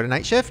 Did you go to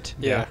night shift?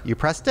 Yeah. You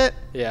pressed it?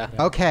 Yeah.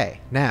 Okay.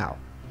 Now,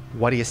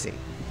 what do you see?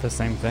 The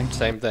same thing.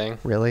 Same thing.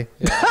 Really?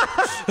 Yeah.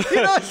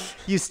 You know,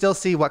 you still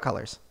see what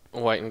colors?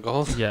 White and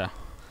gold. Yeah.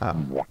 All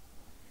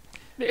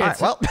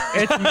right, well,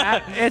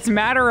 it's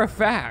matter of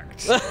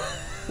fact.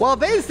 Well,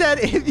 they said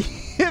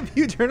if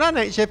you turn on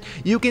night shift,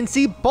 you can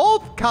see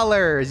both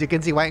colors. You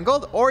can see white and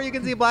gold, or you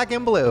can see black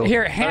and blue.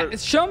 Here,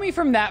 show me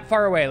from that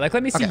far away. Like,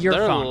 let me see your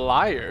They're phone.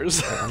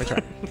 liars. Okay, let me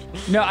try.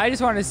 No, I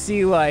just want to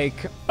see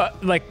like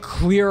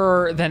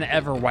clearer than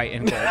ever white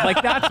and gold.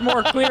 Like that's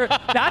more clear.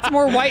 That's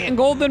more white and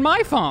gold than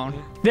my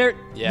phone.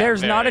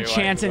 There's not a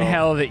chance in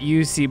hell that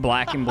you see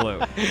black and blue.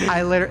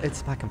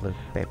 It's black and blue,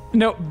 babe.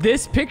 No,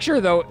 this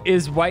picture though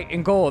is white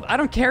and gold. I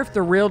don't care if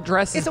the real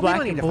dress is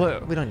black and blue.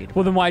 We don't need it.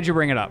 Well, then why'd you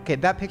bring it up? Okay,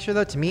 that picture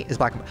though to me is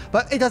black and blue,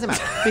 but it doesn't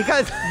matter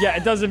because yeah,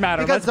 it doesn't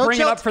matter. Because Let's bring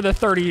it up for the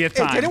 30th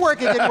time. It didn't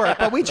work. It didn't work,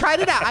 but we tried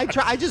it out.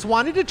 I just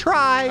wanted to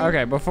try.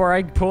 Okay, before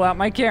I pull out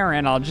my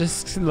Karen,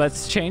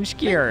 let's change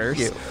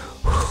gears. Thank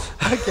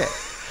you. Okay.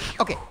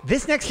 Okay,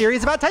 this next series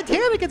is about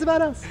Titanic. It's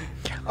about us.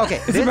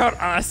 Okay, it's about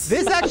us.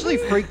 This actually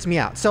freaked me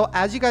out. So,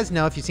 as you guys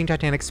know, if you've seen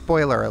Titanic,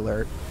 spoiler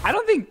alert. I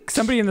don't think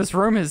somebody in this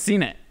room has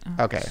seen it.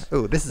 Okay.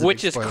 Ooh, this is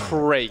which is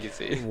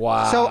crazy.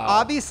 Wow. So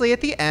obviously,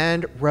 at the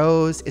end,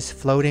 Rose is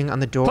floating on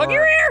the door. Plug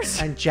your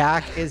ears. And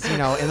Jack is,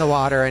 in the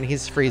water, and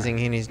he's freezing,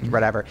 and he's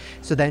whatever.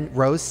 So then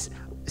Rose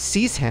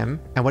sees him,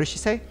 and what does she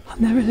say? I'll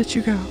never let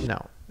you go.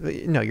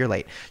 No, you're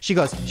late. She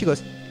goes,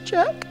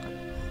 Jack.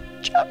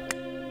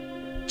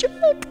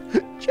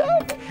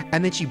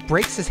 And then she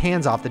breaks his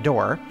hands off the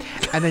door,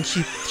 and then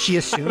she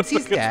assumes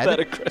he's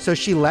dead. So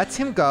she lets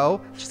him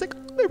go. She's like,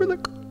 I'll never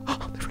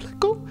let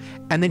go.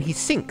 And then he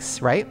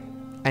sinks, right?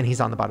 And he's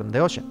on the bottom of the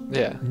ocean.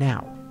 Yeah.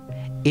 Now,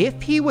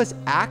 if he was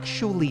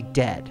actually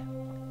dead,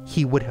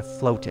 he would have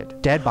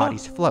floated. Dead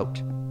bodies float.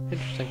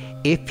 Interesting.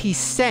 If he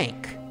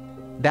sank,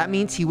 that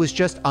means he was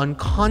just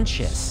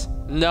unconscious.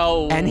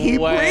 No And he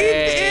way.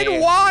 breathed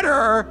in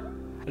water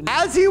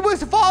as he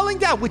was falling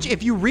down, which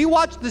if you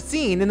rewatch the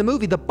scene in the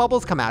movie, the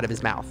bubbles come out of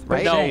his mouth,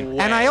 right? No And way.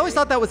 I always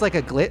thought that was like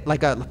a glitch,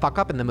 like a fuck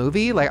up in the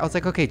movie. Like I was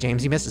like, okay,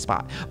 James, you missed a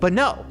spot. But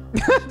no,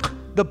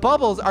 the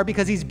bubbles are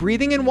because he's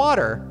breathing in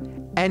water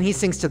and he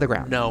sinks to the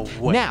ground. No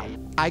way. Now,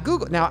 I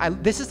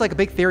Googled, this is like a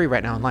big theory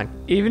right now online.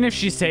 Even if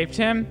she saved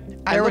him,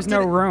 there was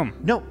no room.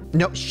 No,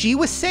 she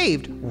was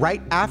saved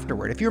right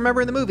afterward. If you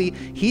remember in the movie,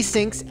 he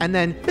sinks and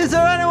then, is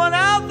there anyone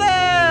out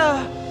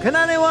there? Can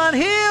anyone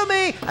hear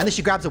me? And then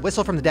she grabs a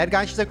whistle from the dead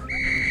guy and she's like,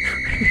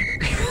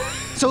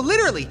 so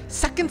literally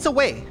seconds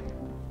away,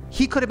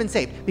 he could have been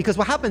saved because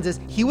what happens is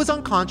he was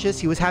unconscious.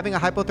 He was having a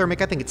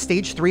hypothermic, I think it's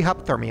stage 3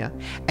 hypothermia,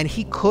 and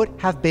he could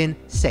have been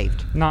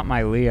saved. Not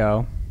my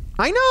Leo.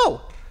 I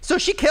know. So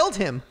she killed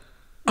him.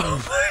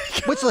 Oh my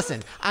God. Which,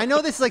 listen, I know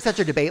this is like such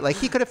a debate. Like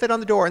he could have fit on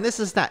the door and this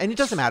is not, and it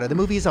doesn't matter. The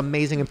movie is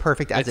amazing and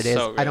perfect as It's it is.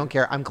 so good. I don't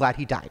care. I'm glad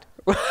he died.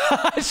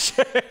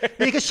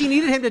 Because she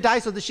needed him to die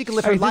so that she could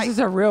live her life. This is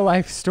a real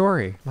life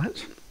story.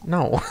 What?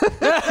 No.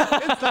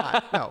 It's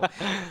not.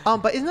 No.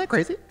 But isn't that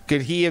crazy?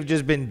 Could he have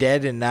just been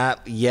dead and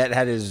not yet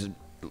had his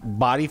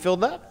body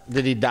filled up?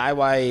 Did he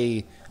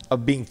die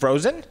of being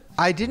frozen?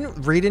 I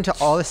didn't read into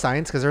all the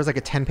science because there was like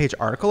a 10-page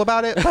article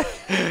about it.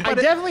 I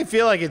definitely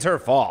feel like it's her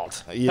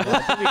fault. You know,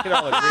 I think we can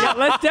all agree. Yeah,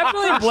 let's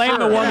definitely blame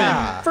the woman.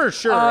 Yeah, for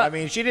sure. I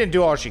mean, she didn't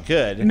do all she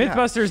could.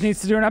 Mythbusters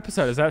needs to do an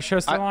episode. Is that show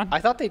still on? I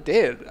thought they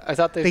did. I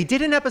thought They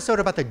did an episode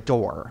about the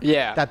door.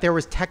 Yeah. That there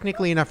was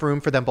technically enough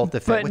room for them both to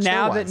fit. But which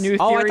now there that was. new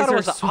Oh, I theories thought it are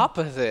was the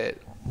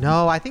opposite.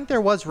 No, I think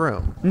there was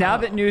room. now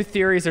that new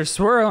theories are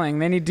swirling,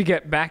 they need to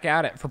get back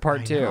at it for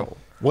part 2.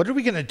 What are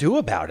we going to do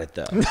about it,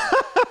 though?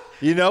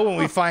 You know, when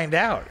we find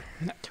out.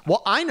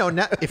 Well, I know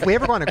now, if we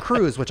ever go on a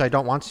cruise, which I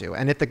don't want to,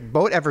 and if the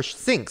boat ever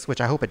sinks,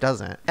 which I hope it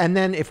doesn't, and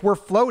then if we're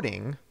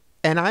floating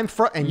and I'm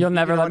and You'll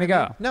never let me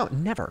go. No,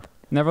 never.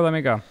 Never let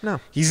me go. No.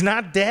 He's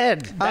not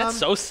dead. That's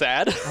so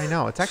sad. I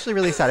know. It's actually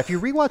really sad. If you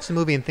rewatch the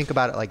movie and think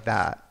about it like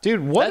that. Dude,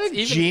 what That's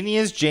a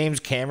genius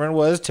James Cameron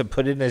was to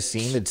put in a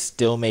scene that's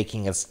still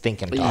making us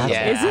think and talk.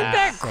 Yeah. Isn't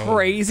that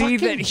crazy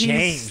Fucking that he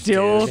James,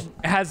 still dude.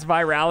 has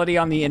virality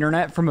on the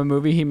internet from a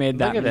movie he made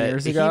that Look at many it.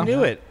 years ago? He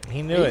knew it.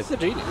 He knew it. He's a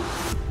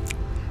genius.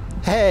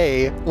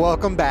 Hey,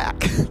 welcome back.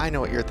 I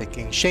know what you're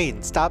thinking.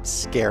 Shane, stop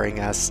scaring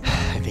us.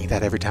 I think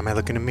that every time I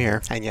look in a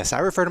mirror. And yes, I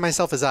refer to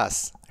myself as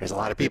us. There's a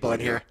lot of people in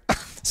here.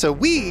 So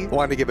we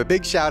want to give a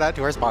big shout out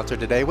to our sponsor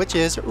today, which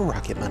is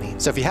Rocket Money.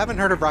 So if you haven't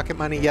heard of Rocket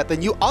Money yet,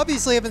 then you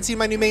obviously haven't seen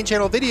my new main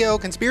channel video,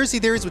 Conspiracy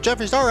Theories with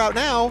Jeffree Star, out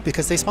now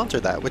because they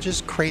sponsored that, which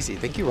is crazy.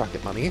 Thank you,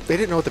 Rocket Money. They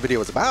didn't know what the video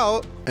was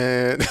about,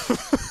 and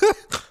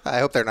I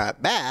hope they're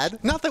not bad.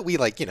 Not that we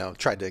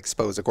tried to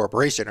expose a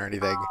corporation or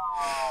anything.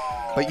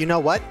 But you know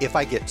what? If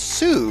I get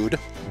sued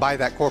by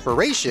that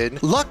corporation,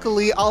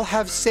 luckily I'll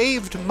have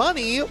saved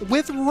money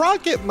with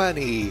Rocket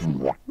Money.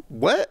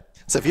 What?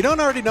 So if you don't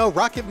already know,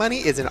 Rocket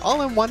Money is an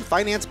all-in-one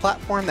finance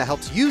platform that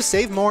helps you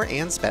save more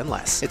and spend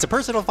less. It's a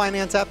personal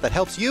finance app that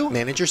helps you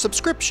manage your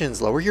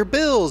subscriptions, lower your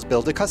bills,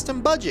 build a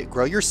custom budget,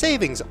 grow your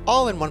savings,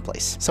 all in one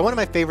place. So one of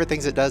my favorite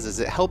things it does is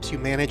it helps you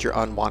manage your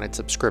unwanted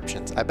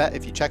subscriptions. I bet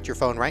if you checked your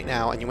phone right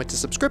now and you went to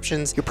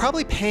subscriptions, you're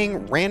probably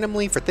paying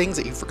randomly for things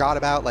that you forgot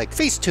about, like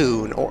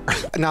Facetune, or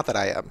not that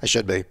I am, I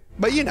should be.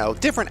 But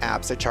different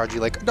apps that charge you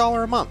like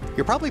 $1 a month.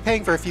 You're probably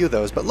paying for a few of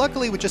those, but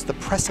luckily with just the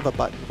press of a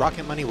button,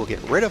 Rocket Money will get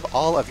rid of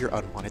all of your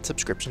unwanted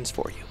subscriptions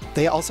for you.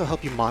 They also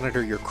help you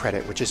monitor your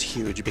credit, which is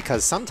huge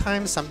because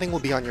sometimes something will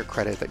be on your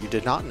credit that you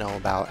did not know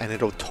about and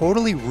it'll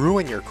totally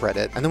ruin your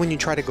credit. And then when you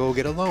try to go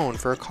get a loan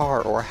for a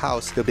car or a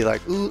house, they'll be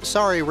like, ooh,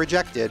 sorry,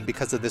 rejected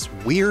because of this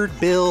weird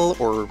bill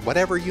or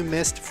whatever you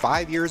missed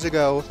 5 years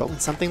ago. But when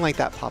something like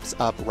that pops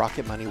up,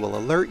 Rocket Money will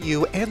alert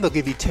you and they'll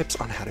give you tips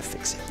on how to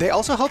fix it. They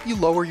also help you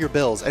lower your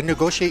bills and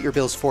negotiate your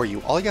bills for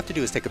you. All you have to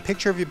do is take a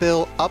picture of your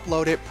bill,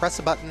 upload it, press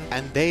a button,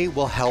 and they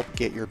will help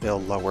get your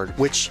bill lowered,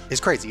 which is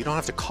crazy. You don't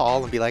have to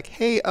call and be like,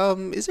 hey,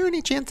 is there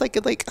any chance I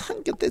could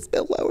get this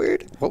bill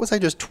lowered? What was I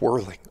just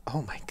twirling?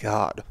 Oh my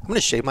God. I'm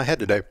gonna shave my head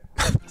today.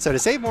 So to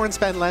save more and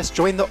spend less,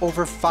 join the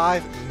over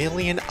 5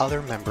 million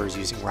other members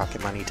using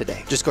Rocket Money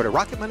today. Just go to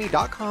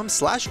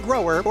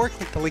rocketmoney.com/grower or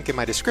click the link in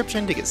my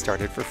description to get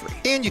started for free.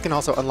 And you can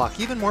also unlock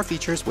even more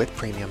features with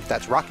premium.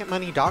 That's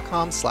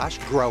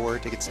rocketmoney.com/grower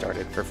to get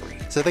started for free.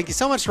 So thank you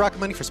so much to Rocket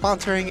Money for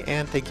sponsoring,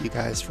 and thank you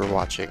guys for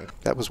watching.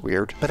 That was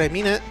weird, but I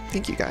mean it.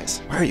 Thank you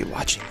guys. Why are you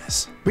watching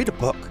this? Read a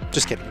book.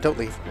 Just kidding. Don't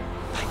leave.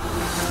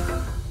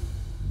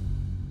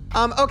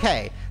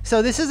 Okay,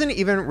 so this isn't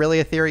even really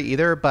a theory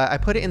either, but I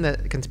put it in the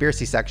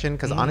conspiracy section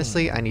because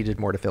honestly, I needed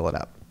more to fill it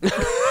up.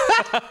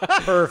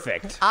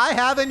 Perfect. I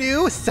have a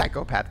new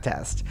psychopath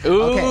test.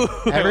 Ooh. Okay,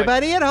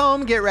 everybody at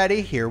home, get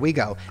ready. Here we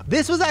go.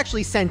 This was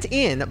actually sent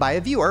in by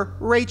a viewer,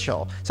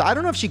 Rachel. So I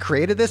don't know if she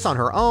created this on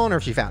her own or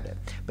if she found it,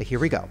 but here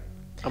we go.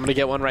 I'm gonna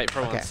get one right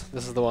for once.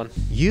 This is the one.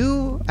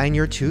 You and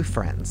your 2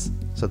 friends,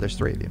 so there's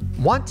 3 of you,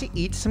 want to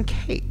eat some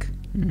cake,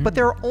 but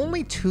there are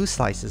only 2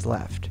 slices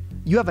left.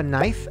 You have a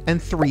knife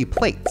and 3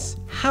 plates.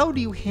 How do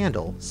you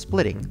handle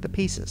splitting the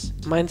pieces?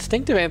 My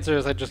instinctive answer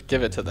is I just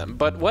give it to them.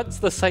 But what's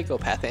the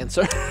psychopath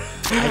answer?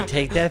 I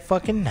take that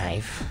fucking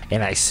knife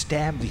and I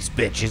stab these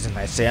bitches and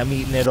I say I'm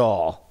eating it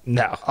all.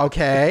 No.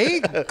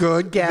 Okay,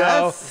 good guess.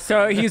 No.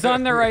 So he's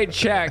on the right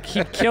check.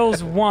 He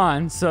kills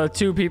one, so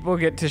 2 people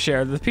get to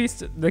share the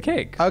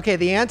cake. Okay,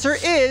 the answer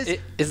is...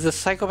 Is the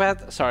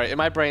psychopath... Sorry, in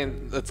my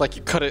brain, it's like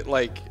you cut it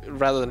like,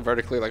 rather than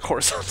vertically, like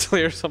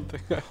horizontally or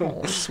something.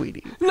 Oh,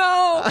 sweetie.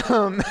 No!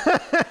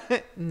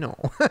 No.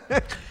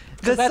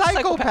 The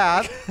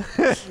psychopath,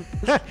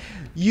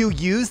 you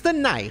use the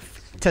knife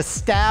to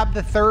stab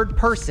the 3rd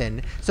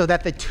person so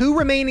that the 2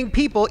 remaining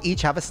people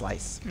each have a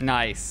slice.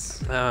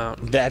 Nice.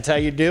 That's how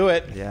you do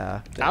it.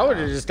 Yeah. I would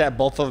have just stabbed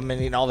both of them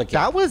and eaten all the cake.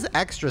 That was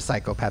extra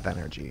psychopath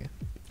energy.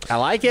 I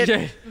like it.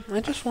 I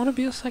just want to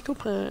be a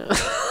psychopath.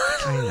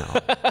 I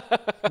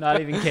know.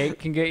 Not even cake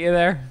can get you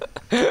there.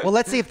 Well,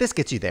 let's see if this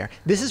gets you there.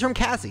 This is from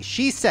Cassie.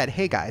 She said,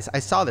 hey guys, I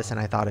saw this and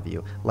I thought of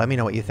you. Let me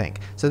know what you think.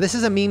 So this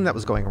is a meme that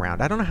was going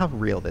around. I don't know how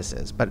real this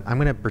is, but I'm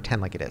going to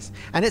pretend like it is.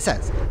 And it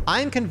says,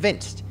 I'm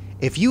convinced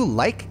if you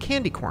like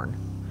candy corn,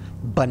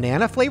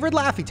 banana flavored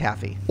Laffy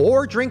Taffy,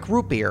 or drink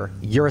root beer,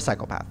 you're a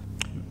psychopath.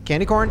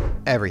 Candy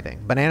corn,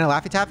 everything. Banana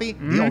Laffy Taffy,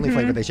 the only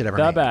flavor they should ever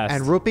make. Best.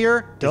 And root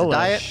beer, is a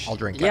diet, I'll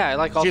drink it. Yeah, I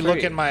like all Did you three.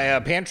 look in my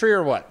pantry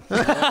or what?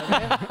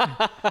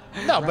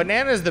 No,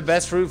 banana is the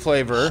best fruit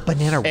flavor.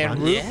 Banana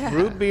and run.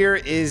 root beer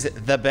is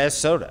the best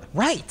soda.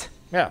 Right.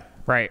 Yeah.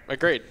 Right.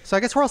 Agreed. So I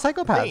guess we're all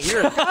psychopaths.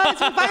 Hey, Guys,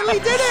 we finally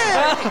did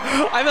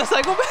it! I'm a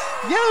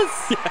psychopath?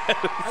 Yes!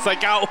 It's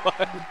like out.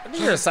 I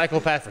think you're a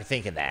psychopath for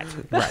thinking that.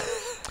 Right.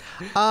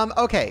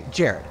 Okay,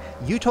 Jared,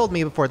 you told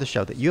me before the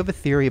show that you have a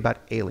theory about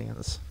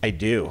aliens. I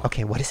do.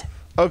 Okay, what is it?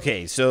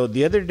 Okay, so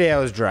the other day I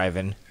was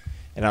driving,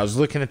 and I was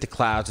looking at the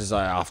clouds, as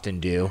I often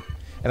do,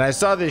 and I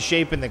saw this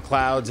shape in the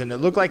clouds, and it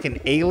looked like an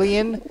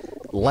alien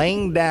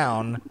laying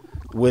down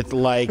with,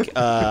 like,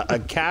 a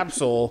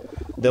capsule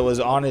that was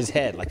on his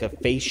head, like a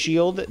face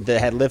shield that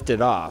had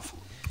lifted off.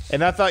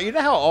 And I thought, you know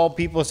how all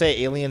people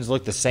say aliens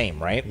look the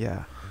same, right?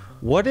 Yeah.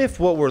 What if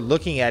what we're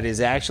looking at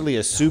is actually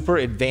a super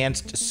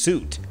advanced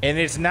suit? And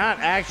it's not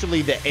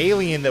actually the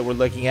alien that we're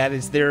looking at,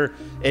 it's their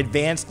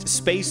advanced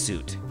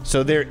spacesuit.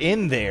 So they're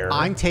in there.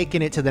 I'm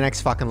taking it to the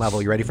next fucking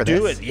level. You ready for this?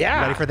 Do it,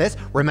 yeah. Ready for this?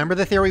 Remember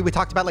the theory we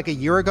talked about like a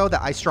year ago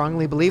that I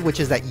strongly believe, which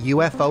is that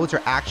UFOs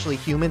are actually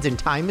humans in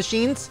time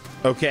machines?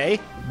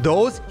 Okay.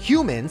 Those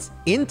humans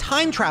in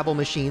time travel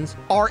machines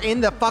are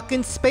in the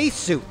fucking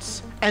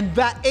spacesuits. And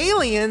that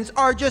aliens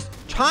are just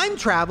time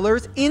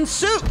travelers in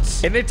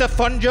suits. And it's a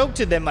fun joke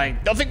to them,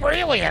 like, they'll think we're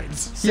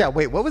aliens. Yeah,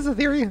 wait, what was the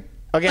theory?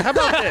 Okay, how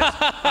about this?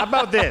 How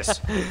about this?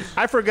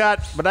 I forgot,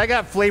 but I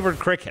got flavored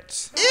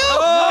crickets. Ew!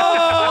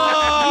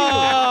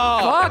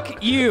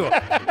 Fuck you.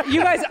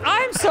 You guys,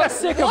 I'm so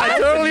sick of I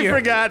totally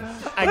forgot.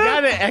 I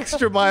got an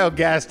extra mile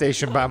gas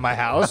station by my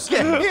house,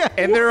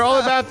 and they're all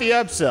about the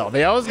upsell.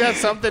 They always got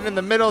something in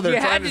the middle they're You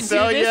trying had to to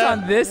sell do this you.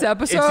 on this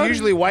episode? It's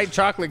usually white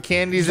chocolate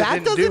candies that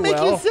didn't doesn't do make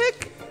well. you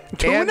sick? And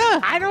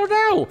Tuna? I don't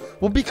know.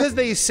 Well, because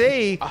they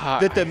say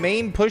that the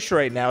main push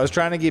right now is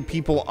trying to get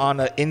people on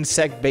an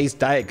insect-based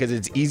diet because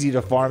it's easy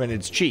to farm and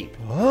it's cheap.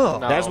 Oh.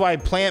 No. That's why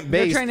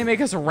plant-based. They're trying to make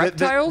us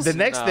reptiles? The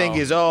next thing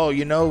is,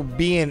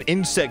 being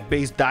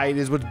insect-based diet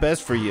is what's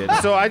best for you.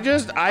 So I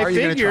Are you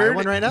figured. gonna try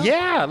one right now?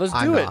 Yeah, let's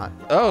I'm do it. not.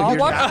 Oh, you're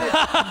watch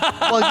not.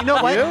 Well, you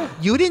know what?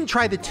 You? You didn't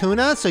try the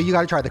tuna, so you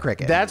got to try the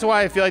cricket. That's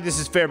why I feel like this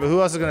is fair. But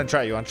who else is gonna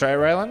try? You want to try it,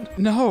 Ryland?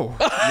 No. You want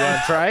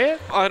to try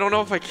it? I don't know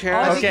if I can.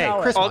 I think Okay.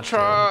 Chris I'll wants to.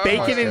 try.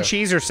 Bacon and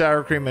cheese or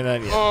sour cream and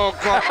onion? Oh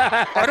god,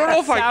 I don't know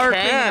if Sour I cream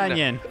can. and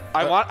onion.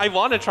 I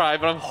want to try,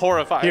 but I'm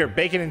horrified. Here,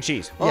 bacon and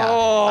cheese. Yeah.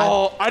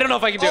 Oh, I don't know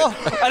if I can do it.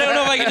 I don't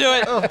know if I can do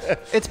it.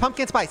 It's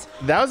pumpkin spice.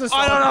 That was a.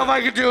 I don't know if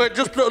I can do it.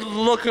 Just the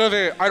look of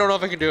it. I don't know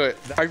if I can do it.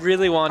 I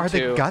really want Are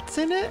to. the guts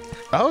in it?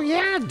 Oh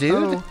yeah,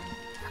 dude. Oh.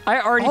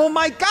 I already. Oh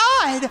my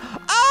god!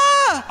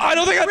 Ah! I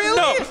don't think Really?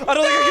 No, I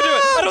don't think I can do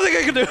it. I don't think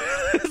I can do it.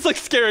 It's like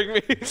scaring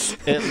me.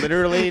 It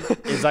literally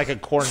is like a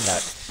corn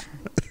nut.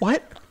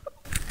 What?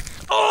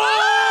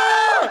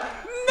 Oh!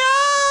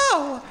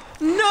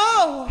 No!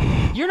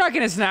 No! You're not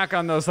going to snack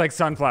on those like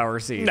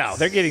sunflower seeds. No,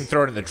 they're getting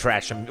thrown in the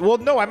trash. Well,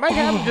 no, I might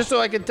have them just so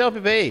I can tell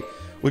people, hey,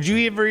 would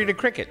you ever eat a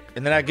cricket?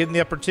 And then I give them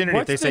the opportunity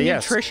What's if they the say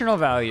yes. nutritional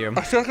value?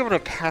 I feel like I'm gonna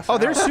pass. Oh,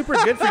 they're super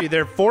good for you.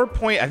 They're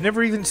I've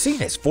never even seen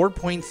this.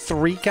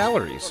 4.3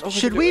 calories.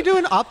 Should we do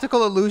an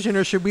optical illusion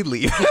or should we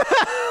leave?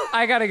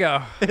 I gotta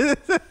go.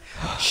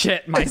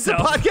 Shit Is the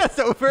myself. podcast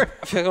over?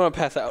 I feel like I'm gonna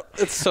pass out.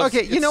 It's so.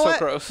 Okay, you it's know so what?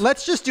 Gross.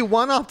 Let's just do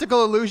one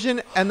optical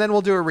illusion and then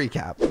we'll do a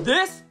recap.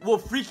 This will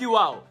freak you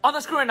out. On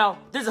the screen right now,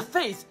 there's a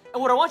face,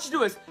 and what I want you to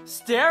do is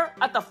stare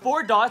at the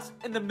 4 dots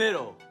in the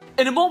middle.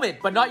 In a moment,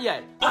 but not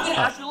yet, I'm gonna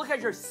ask you to look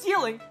at your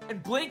ceiling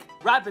and blink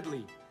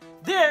rapidly.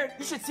 There,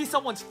 you should see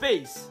someone's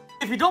face.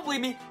 If you don't believe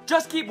me,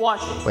 just keep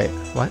watching. Wait,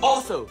 what?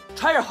 Also,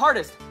 try your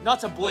hardest not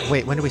to blink.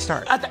 Wait, when do we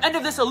start? At the end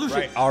of this illusion,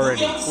 Right,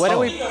 already. What do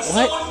we?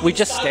 What? We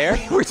just stare?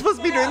 We're supposed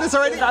to be doing this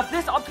already? Now, if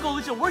this optical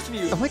illusion works for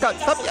you, Oh my god,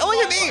 stop yelling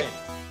at me!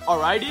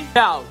 Alrighty?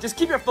 Now, just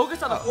keep your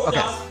focus on the 4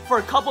 dots for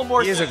a couple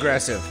more He is seconds.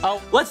 aggressive.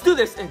 Oh, let's do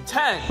this in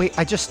 10. Wait,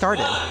 I just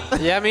started.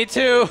 Yeah, me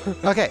too.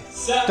 Okay,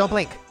 don't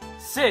blink.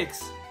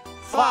 6.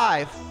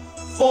 5,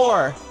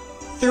 4,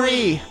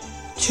 3,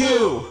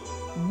 2,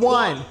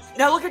 1.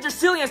 Now look at your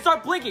ceiling and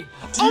start blinking.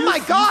 Oh my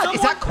God!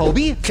 Is that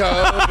Kobe?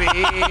 Kobe,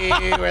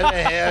 where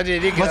the hell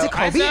did he go? Was it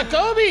Kobe? I saw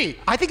Kobe.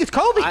 I think it's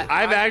Kobe.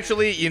 I've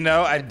actually,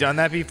 I've done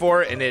that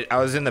before, and I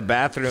was in the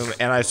bathroom,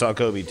 and I saw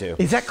Kobe too.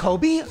 Is that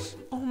Kobe?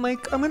 Oh my!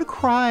 I'm gonna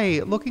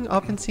cry looking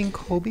up and seeing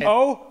Kobe.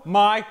 Oh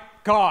my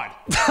God!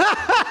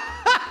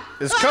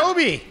 It's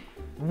Kobe.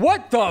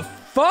 What the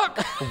fuck?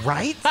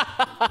 Right?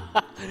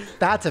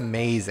 That's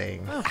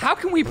amazing. How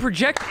can we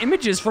project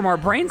images from our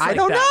brains like I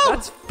don't that? know.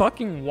 That's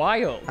fucking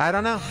wild. I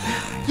don't know.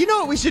 You know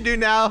what we should do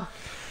now?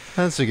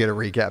 Let's get a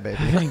recap,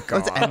 baby.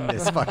 Let's end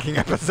this fucking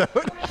episode.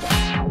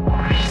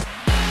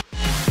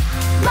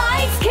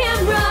 Lights,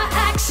 camera,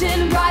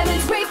 action.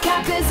 Ryland's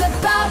recap is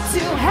about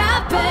to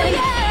happen.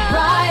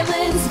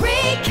 Ryland's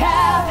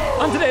recap.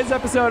 On today's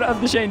episode of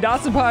the Shane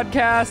Dawson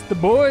Podcast, the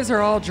boys are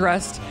all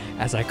dressed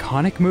as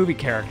iconic movie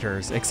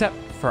characters, except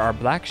for our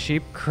black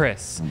sheep,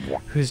 Chris,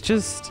 who's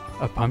just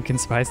a pumpkin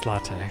spice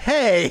latte.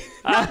 Hey,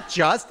 not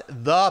just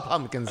the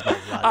pumpkin spice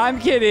latte. I'm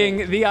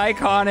kidding. The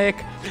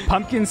iconic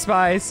pumpkin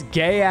spice,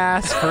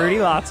 gay-ass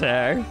fruity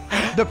latte.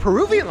 The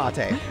Peruvian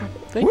latte.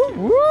 Thank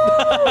you.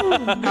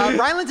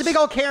 Ryland's a big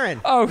old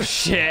Karen. Oh,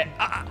 shit.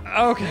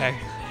 Okay.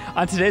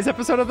 On today's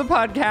episode of the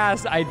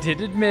podcast, I did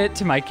admit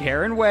to my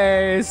Karen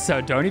ways, so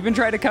don't even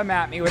try to come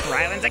at me with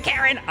Ryland's a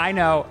Karen. I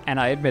know, and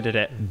I admitted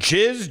it.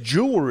 Jizz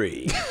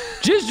jewelry.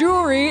 Jizz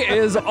jewelry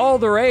is all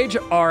the rage,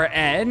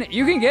 RN.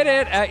 You can get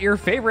it at your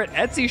favorite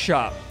Etsy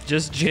shop.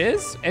 Just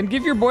jizz and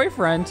give your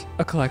boyfriend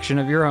a collection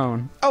of your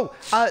own. Oh,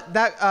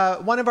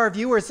 that one of our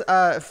viewers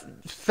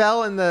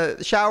fell in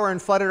the shower and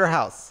flooded her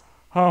house.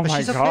 Oh But my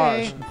she's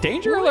gosh. okay.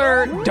 Danger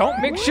alert.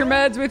 Don't mix your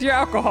meds with your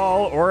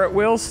alcohol or it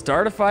will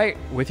start a fight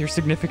with your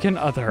significant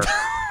other.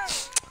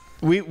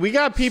 We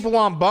got people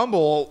on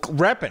Bumble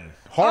repping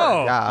hard.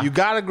 Oh. Yeah. You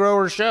got to grow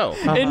her show.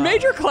 In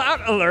major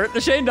clout alert,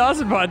 the Shane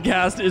Dawson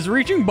Podcast is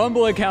reaching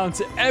Bumble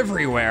accounts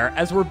everywhere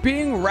as we're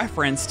being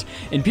referenced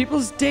in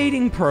people's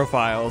dating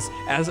profiles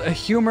as a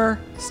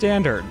humor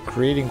standard.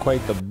 Creating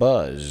quite the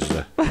buzz.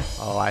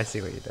 Oh, I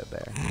see what you did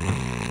there.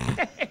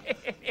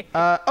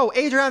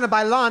 Adriana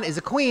Bailon is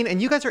a queen,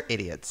 and you guys are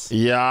idiots.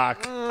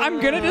 Yuck. I'm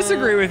gonna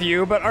disagree with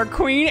you, but our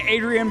queen,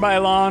 Adrienne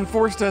Bailon,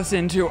 forced us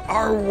into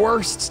our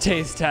worst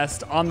taste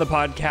test on the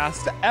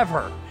podcast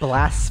ever.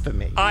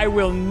 Blasphemy. I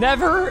will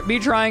never be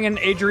trying an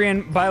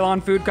Adrienne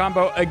Bailon food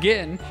combo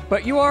again,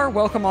 but you are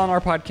welcome on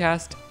our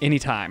podcast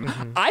anytime.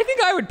 I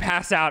think I would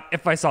pass out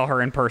if I saw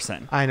her in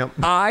person. I know.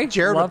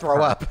 Jerid would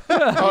throw up.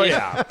 Oh,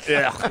 yeah.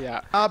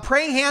 Yeah.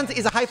 Praying hands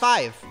is a high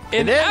five.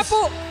 In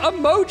Apple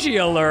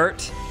emoji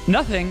alert,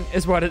 nothing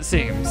is what it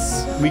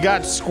seems. We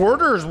got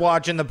squirters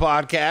watching the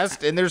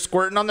podcast, and they're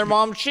squirting on their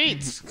mom's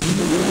sheets.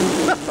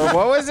 Or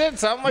what was it?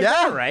 Something like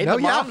that, right? No,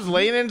 the mom's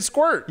laying in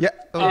squirt. Yeah.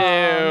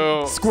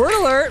 Ew. Squirt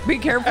alert, be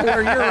careful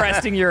where you're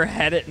resting your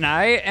head at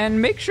night,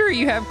 and make sure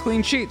you have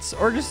clean sheets,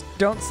 or just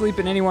don't sleep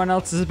in anyone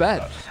else's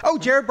bed. Oh,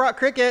 Jerid brought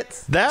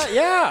crickets.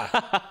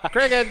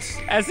 Crickets.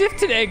 As if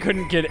today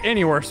couldn't get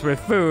any worse with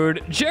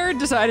food, Jerid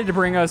decided to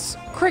bring us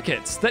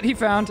crickets that he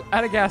found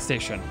at a gas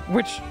station,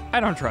 which I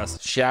don't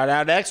trust. Shout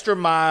out Extra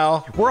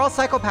Mile. We're all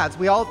psychopaths.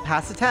 We all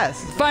passed the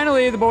test.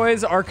 Finally, the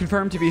boys are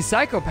confirmed to be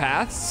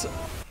psychopaths.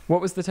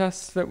 What was the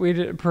test that we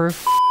did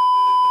proof?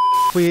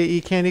 We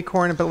eat candy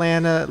corn and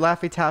banana,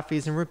 Laffy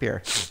Taffies, and root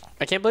beer.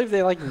 I can't believe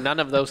they like none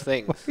of those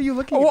things. What are you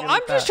looking at? Well,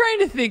 I'm just trying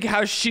to think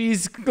how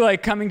she's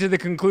like coming to the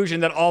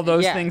conclusion that all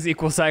those things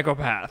equal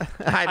psychopath.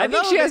 I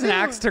think she has an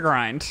axe to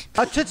grind.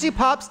 Tootsie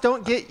Pops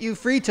don't get you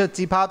free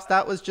Tootsie Pops.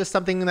 That was just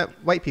something that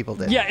white people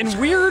did. Yeah, in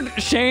weird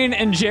Shane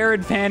and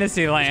Jerid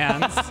fantasy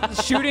lands,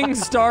 shooting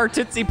star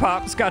Tootsie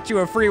Pops got you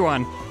a free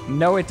one.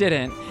 No, it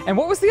didn't. And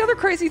what was the other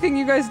crazy thing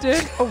you guys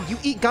did? Oh, you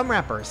eat gum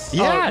wrappers.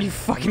 Yeah, you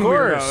fucking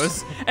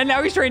weirdos. And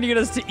now he's trying to get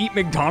us to eat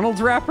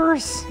McDonald's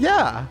wrappers?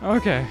 Yeah.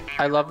 Okay.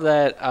 I love that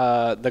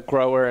the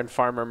grower and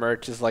farmer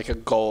merch is like a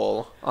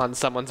goal on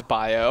someone's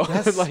bio.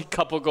 Yes. Like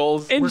couple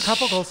goals. In We're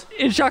couple goals.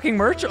 In shocking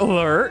merch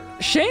alert,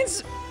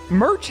 Shane's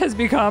merch has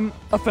become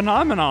a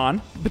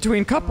phenomenon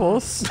between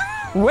couples.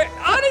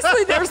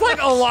 Honestly, there's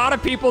like a lot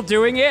of people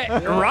doing it,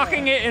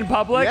 rocking it in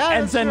public,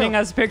 and sending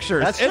us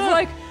pictures. That's it's true.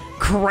 like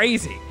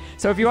crazy.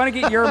 So if you want to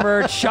get your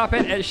merch, shop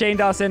it at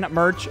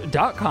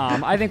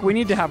ShanedawsonMerch.com. I think we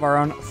need to have our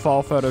own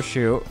fall photo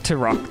shoot to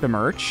rock the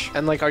merch.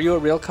 And like, are you a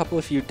real couple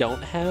if you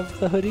don't have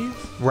the hoodies?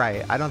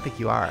 Right. I don't think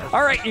you are.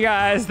 All right, you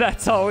guys,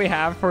 that's all we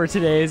have for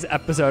today's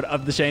episode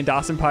of the Shane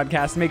Dawson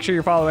Podcast. Make sure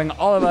you're following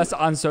all of us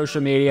on social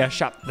media.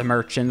 Shop the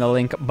merch in the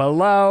link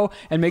below.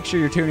 And make sure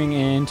you're tuning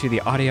in to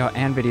the audio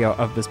and video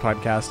of this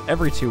podcast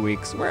every 2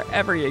 weeks,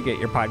 wherever you get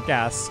your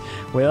podcasts.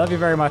 We love you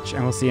very much,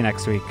 and we'll see you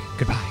next week.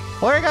 Goodbye.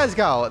 Well, there you guys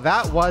go.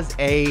 That was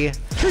a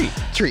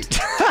treat.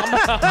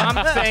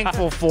 I'm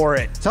thankful for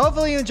it. So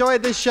hopefully you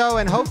enjoyed this show,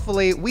 and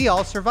hopefully we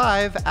all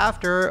survive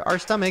after our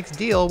stomachs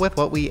deal with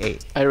what we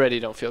ate. I already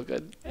don't feel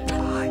good.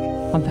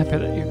 I'll never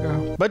let you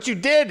go. But you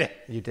did.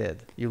 You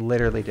did. You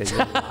literally did.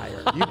 You're a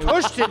liar. You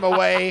pushed him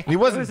away. He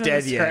wasn't It was in the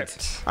dead yet.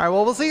 script. All right,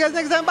 well, we'll see you guys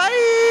next time.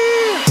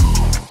 Bye!